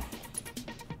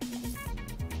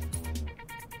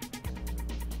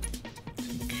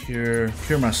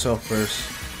 Cure myself first.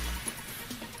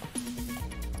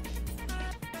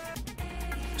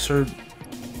 Sir.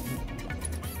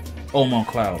 Oh, I'm on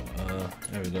Cloud.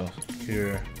 There we go.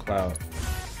 Cure Cloud.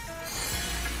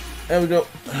 There we go.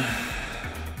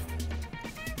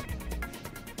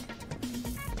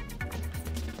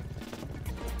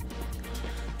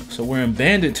 So we're in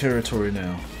bandit territory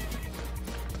now.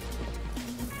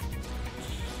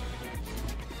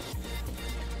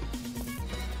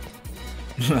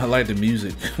 I like the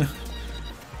music.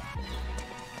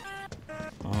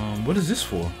 What is this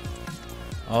for?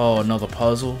 Oh, another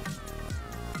puzzle.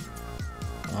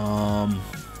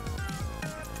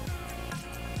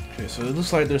 Okay, so it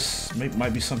looks like there's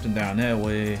might be something down that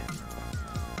way.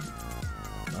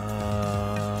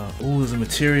 Ooh, there's a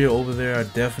material over there. I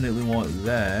definitely want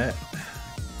that.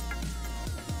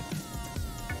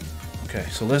 Okay,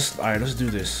 so let's do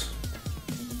this.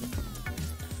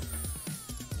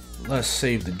 Let's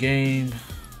save the game.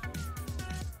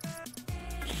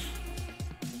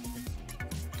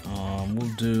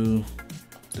 We'll do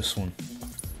this one.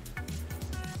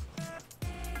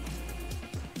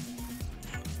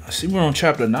 I see we're on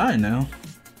chapter 9 now.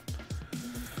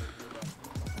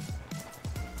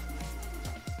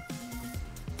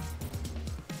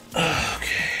 Okay.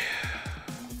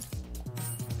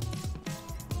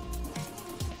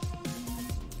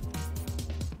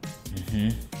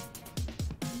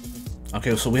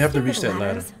 Okay, so we have to reach that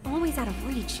ladder. Always out of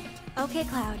reach. Okay,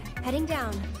 Cloud, heading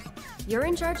down. You're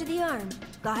in charge of the arm.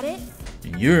 Got it?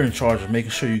 And you're in charge of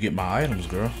making sure you get my items,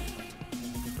 girl.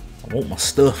 I want my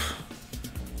stuff.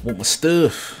 I want my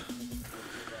stuff.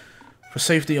 For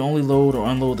safety, only load or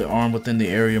unload the arm within the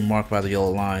area marked by the yellow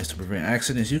lines. To prevent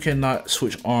accidents, you cannot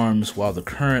switch arms while the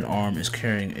current arm is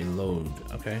carrying a load.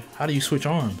 Okay, how do you switch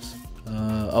arms?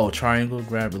 Oh, triangle,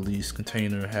 grab, release,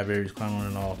 container, have Aerith climb on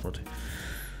and off, rotate.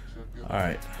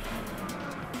 Alright.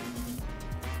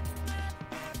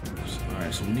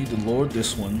 Alright, so we need to load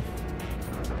this one.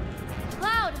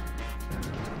 Cloud!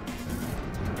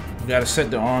 We gotta set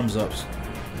the arms up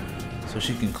so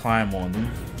she can climb on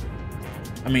them.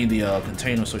 I mean the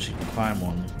container so she can climb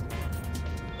on them.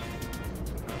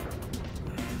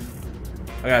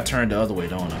 I gotta turn the other way,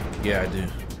 don't I? Yeah, I do.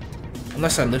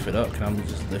 Unless I lift it up. Can I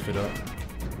just lift it up?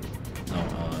 No,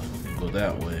 go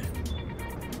that way.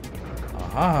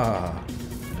 Aha!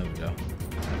 There we go.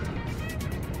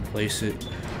 Place it.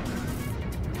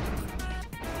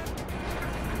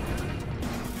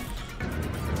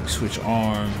 Switch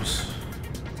arms.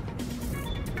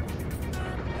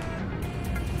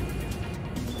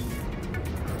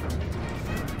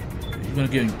 You're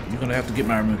gonna have to get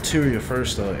my material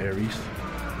first, Aerith.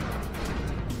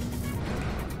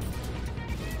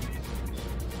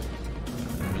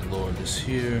 Let me lower this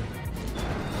here.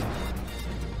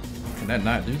 Can that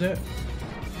not do that?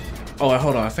 Oh,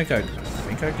 hold on. I think I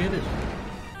get it.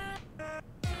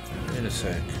 Wait a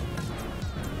sec.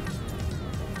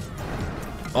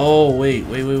 Oh, wait.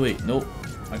 Nope.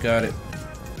 I got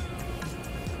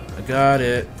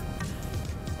it.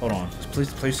 Hold on.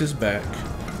 Let's place this back.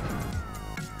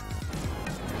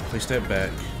 Place that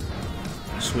back.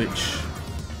 Switch.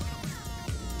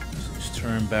 Let's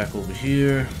turn back over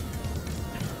here.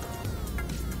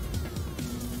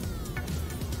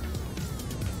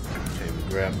 Okay, we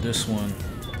grab this one.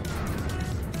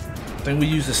 I think we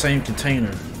use the same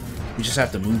container. We just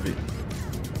have to move it.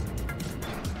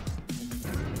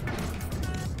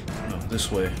 No,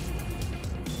 this way.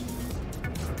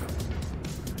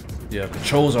 Yeah,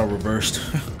 controls are reversed.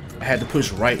 I had to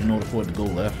push right in order for it to go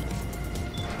left.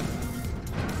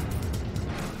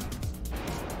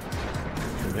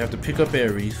 We have to pick up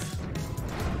Aerith.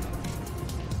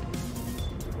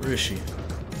 Where is she?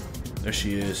 There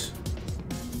she is.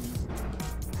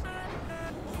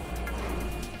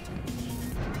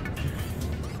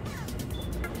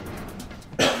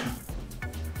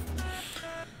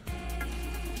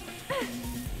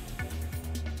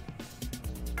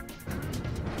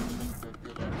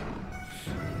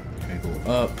 Okay, go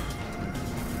up,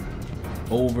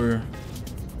 over.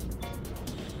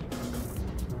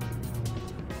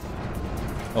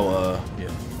 Oh, yeah,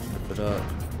 flip it up.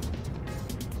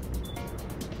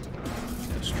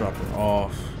 Let's drop her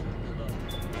off.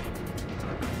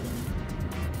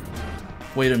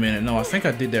 Wait a minute, no, I think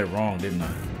I did that wrong, didn't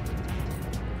I?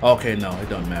 Okay, no, it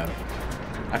doesn't matter.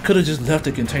 I could have just left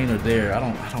the container there. I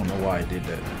don't know why I did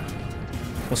that.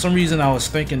 For some reason, I was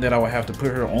thinking that I would have to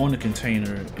put her on the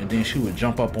container, and then she would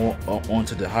jump up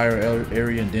onto the higher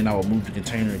area, and then I would move the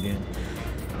container again.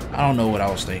 I don't know what I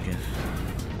was thinking.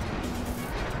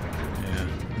 Yeah,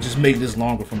 just make this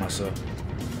longer for myself.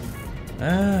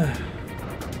 No,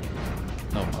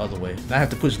 other way. I have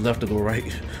to push left to go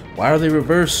right. Why are they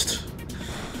reversed?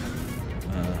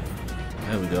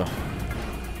 There we go.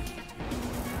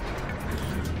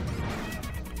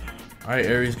 Alright,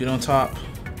 Aerith, get on top.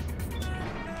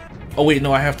 Oh wait,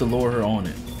 no, I have to lower her on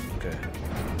it. Okay.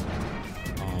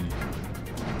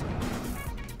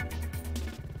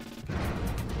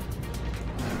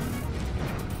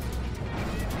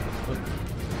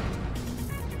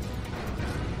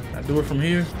 Can I do it from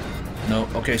here? No.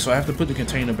 Okay, so I have to put the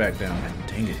container back down.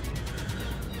 Dang it.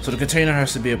 So the container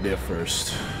has to be up there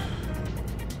first.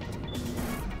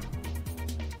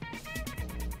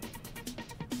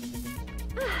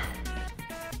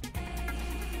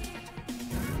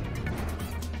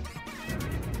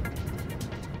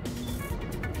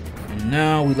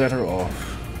 Now we let her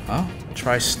off. Huh?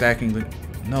 Try stacking the...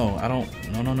 No, I don't...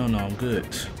 No, I'm good.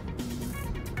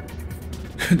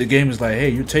 The game is like, hey,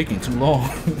 you're taking too long.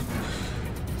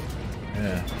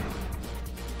 Yeah.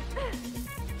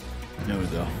 There we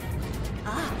go.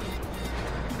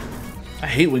 I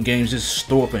hate when games just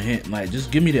store up a hint. Like,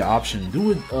 just give me the option.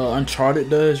 Do what Uncharted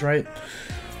does, right?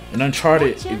 In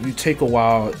Uncharted, if you take a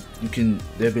while, you can...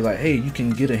 They'll be like, hey, you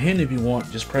can get a hint if you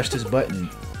want. Just press this button.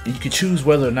 And you can choose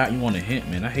whether or not you want a hint,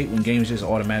 man. I hate when games just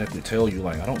automatically tell you,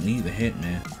 like, I don't need the hint,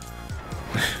 man.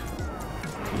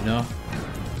 You know?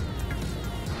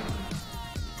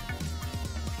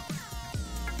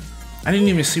 I didn't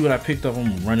even see what I picked up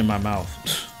on running my mouth.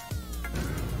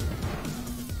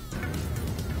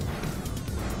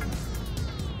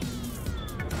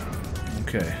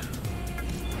 Okay.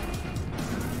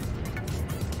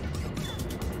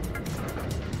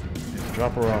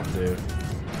 Drop her off there.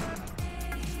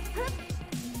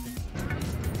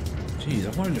 Jeez,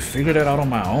 I wanted to figure that out on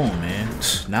my own, man.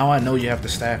 Now I know you have to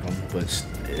stack them, but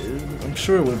I'm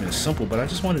sure it would have been simple, but I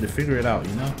just wanted to figure it out,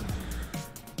 you know?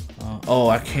 Oh,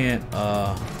 I can't,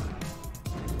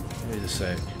 wait a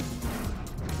sec.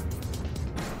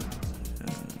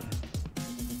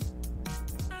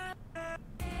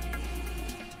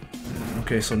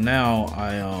 Okay, so now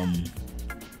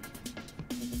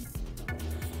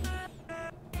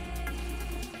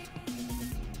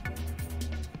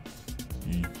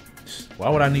why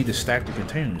would I need to stack the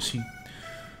containers? He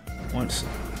wants...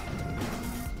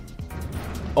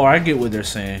 Oh, I get what they're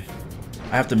saying.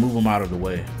 I have to move them out of the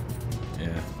way.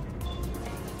 Yeah.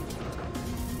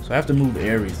 So I have to move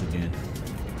Aerith again.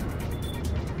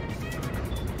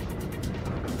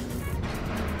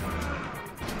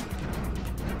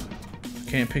 I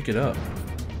can't pick it up.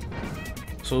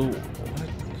 So, what?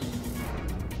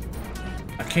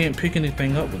 I can't pick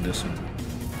anything up with this one.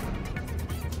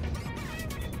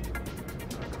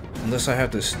 Unless I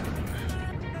have to...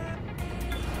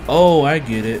 Oh, I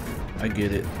get it. I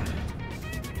get it.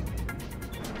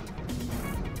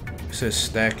 It says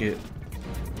stack it.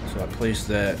 So I place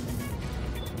that.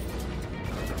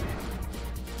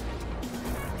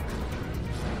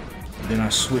 Then I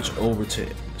switch over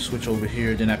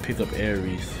here. Then I pick up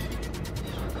Aerith.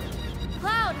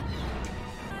 Cloud.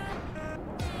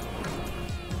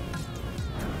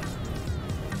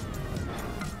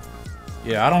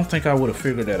 Yeah, I don't think I would have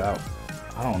figured that out.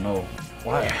 I don't know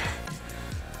why.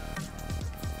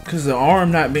 Because the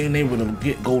arm not being able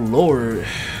to go lower,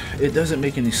 it doesn't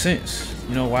make any sense.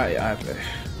 You know why? Yeah.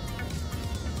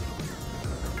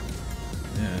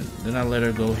 Then I let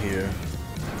her go here.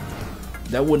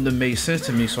 That wouldn't have made sense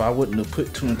to me, so I wouldn't have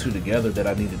put 2 and 2 together that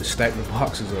I needed to stack the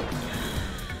boxes up.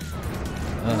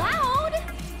 Cloud.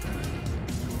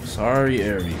 Sorry,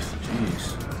 Aerith.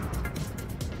 Jeez.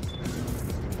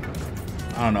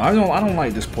 I don't know. I don't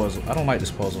like this puzzle. I don't like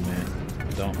this puzzle, man.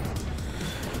 I don't.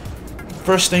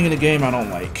 First thing in the game I don't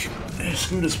like.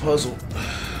 Screw this puzzle.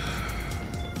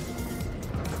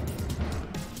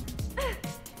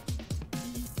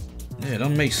 Yeah, it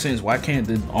don't make sense. Why can't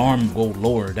the arm go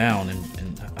lower down?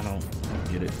 And I don't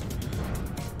get it.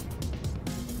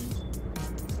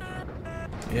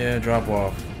 Yeah, drop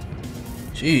off.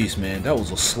 Jeez, man, that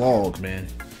was a slog, man.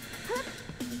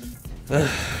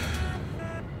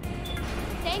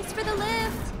 Thanks for the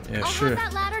lift. Yeah, I'll sure. have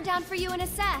that ladder down for you in a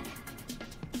sec.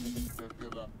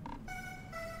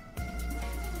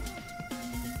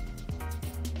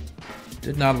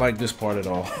 Did not like this part at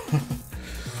all.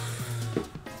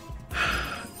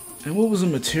 And what was the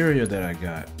material that I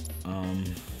got? I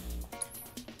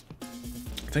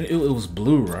think it was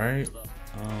blue, right?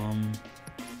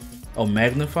 Oh,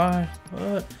 magnify?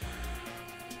 What?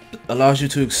 Allows you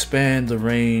to expand the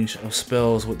range of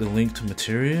spells with the link to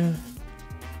materia.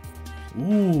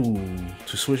 Ooh,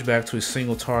 to switch back to a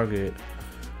single target,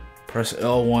 press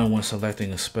L1 when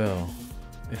selecting a spell.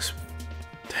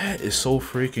 That is so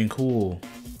freaking cool.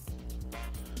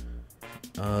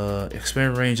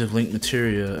 Expand range of linked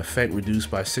materia, effect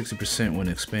reduced by 60% when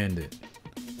expanded.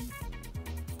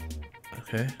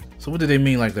 Okay, so what do they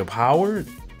mean, like they're powered?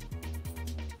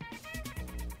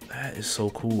 That is so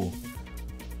cool.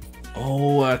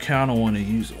 Oh, I kinda want to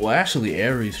use, well actually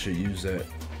Aerith should use that.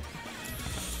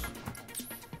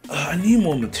 I need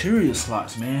more materia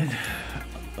slots, man.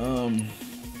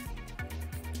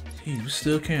 Geez, we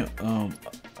still can't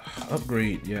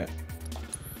upgrade yet.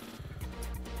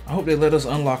 I hope they let us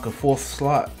unlock a 4th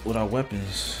slot with our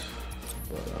weapons.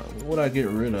 But what would I get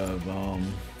rid of?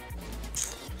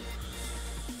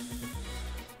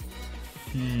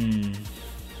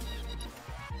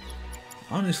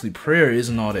 Honestly, prayer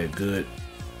isn't all that good.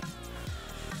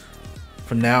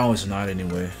 For now, it's not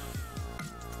anyway.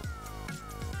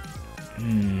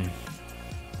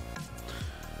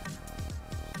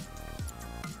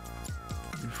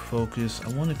 Refocus.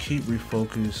 I want to keep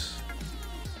refocus.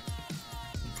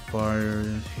 Fire,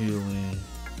 healing,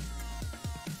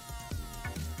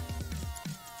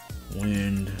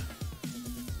 wind.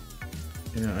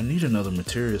 Yeah, I need another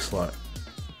materia slot.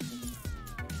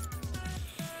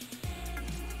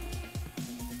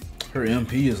 Her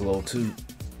MP is low too.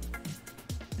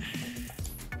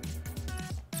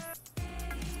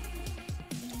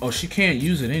 Oh, she can't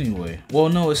use it anyway. Well,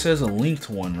 no, it says a linked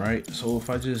one, right? So if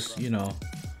I just, you know,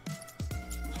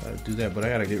 try to do that, but I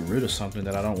gotta get rid of something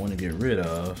that I don't want to get rid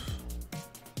of.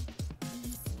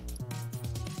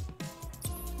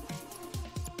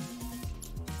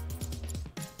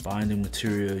 Binding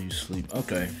material, you sleep.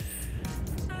 Okay.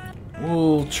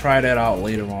 We'll try that out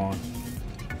later on.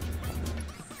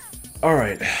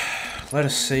 Alright. Let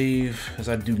us save, because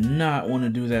I do not want to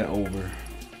do that over.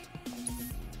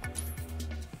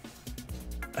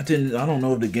 I don't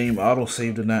know if the game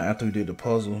auto-saved or not after we did the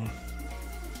puzzle.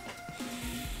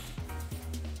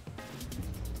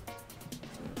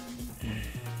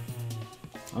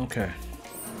 Okay.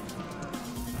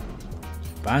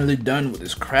 Finally done with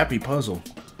this crappy puzzle.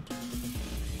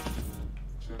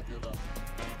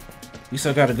 At least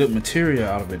I got a good material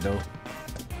out of it though.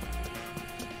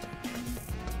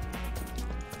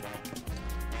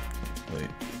 Wait.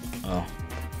 Oh.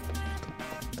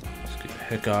 Let's get the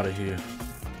heck out of here.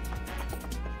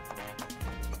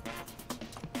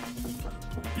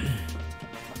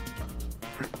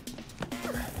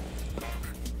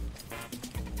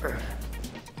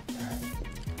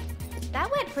 That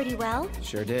went pretty well.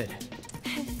 Sure did.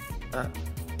 Huh?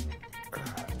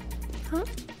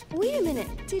 Wait a minute.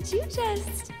 Did you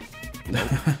just...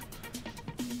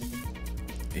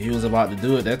 He was about to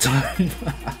do it that time.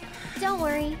 Don't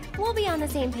worry. We'll be on the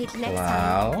same page next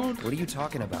time. Cloud? What are you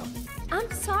talking about?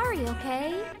 I'm sorry,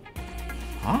 okay?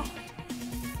 Huh?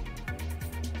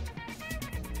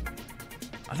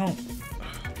 I don't...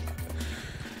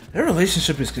 Their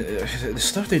relationship is... The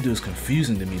stuff they do is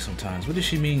confusing to me sometimes. What does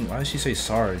she mean? Why did she say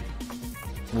sorry?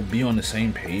 We'll be on the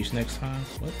same page next time?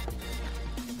 What?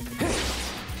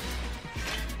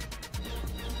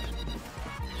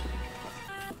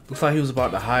 Looks like he was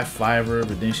about to high-five her,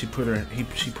 but then she put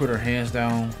her hands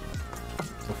down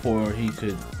before he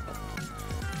could...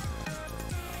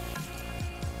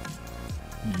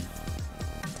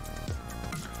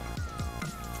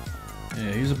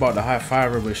 Yeah, he was about to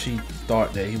high-five her, but she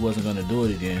thought that he wasn't gonna do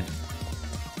it again.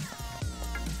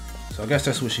 So I guess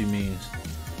that's what she means.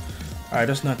 Alright,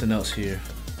 there's nothing else here.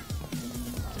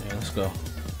 Yeah, let's go.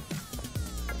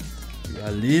 We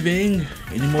are leaving.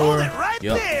 Any more? Hold it right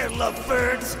there,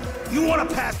 lovebirds. You want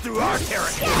to pass through our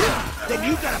territory? Then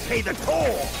you gotta pay the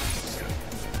toll.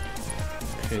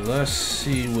 Okay, let's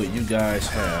see what you guys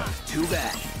have. Too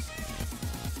bad.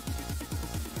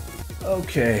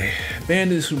 Okay,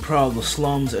 bandits who prowl the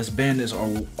slums as bandits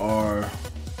are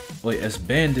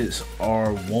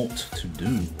wont to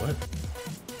do.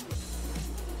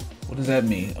 What does that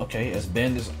mean? Okay, as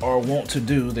bandits are wont to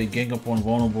do, they gang up on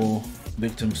vulnerable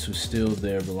victims to steal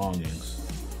their belongings.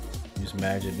 Use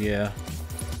magic, yeah.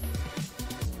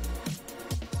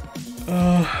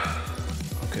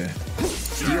 Okay.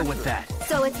 Deal with that.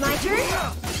 So it's my turn?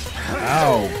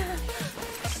 Ow.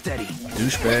 Steady.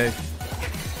 Douchebag.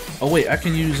 Oh wait, I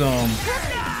can use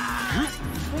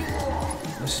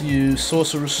let's use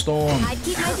Sorcerer's Storm. I'd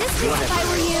keep my distance if I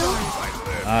were you.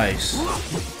 Nice.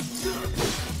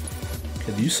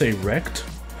 Can you say wrecked?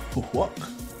 What?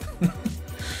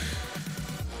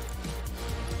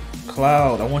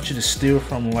 Cloud, I want you to steal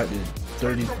from like the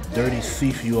dirty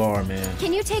thief you are, man.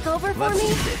 Can you take over for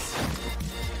me?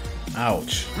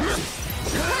 Ouch.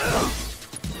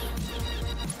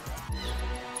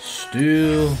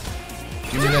 Still.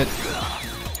 Give me that.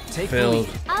 Failed.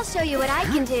 I'll show you what I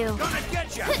can do.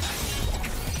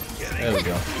 There we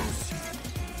go.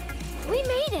 We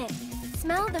made it.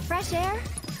 Smell the fresh air?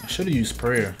 I should have used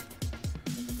prayer.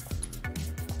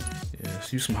 Yeah,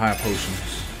 let's use some high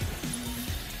potions.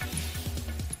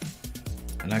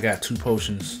 And I got 2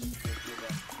 potions.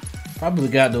 Probably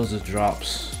got those as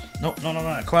drops. No,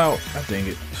 not Cloud. God dang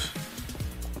it.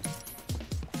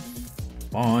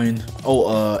 Fine.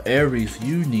 Oh, Aerith,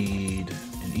 you need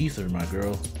an ether, my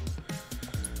girl.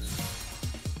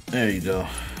 There you go.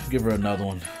 Give her another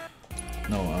one.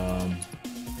 No,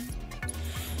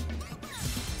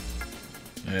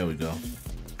 there we go.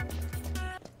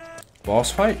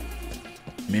 Boss fight?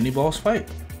 Mini boss fight?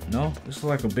 No, this is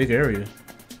like a big area.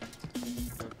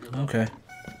 Okay.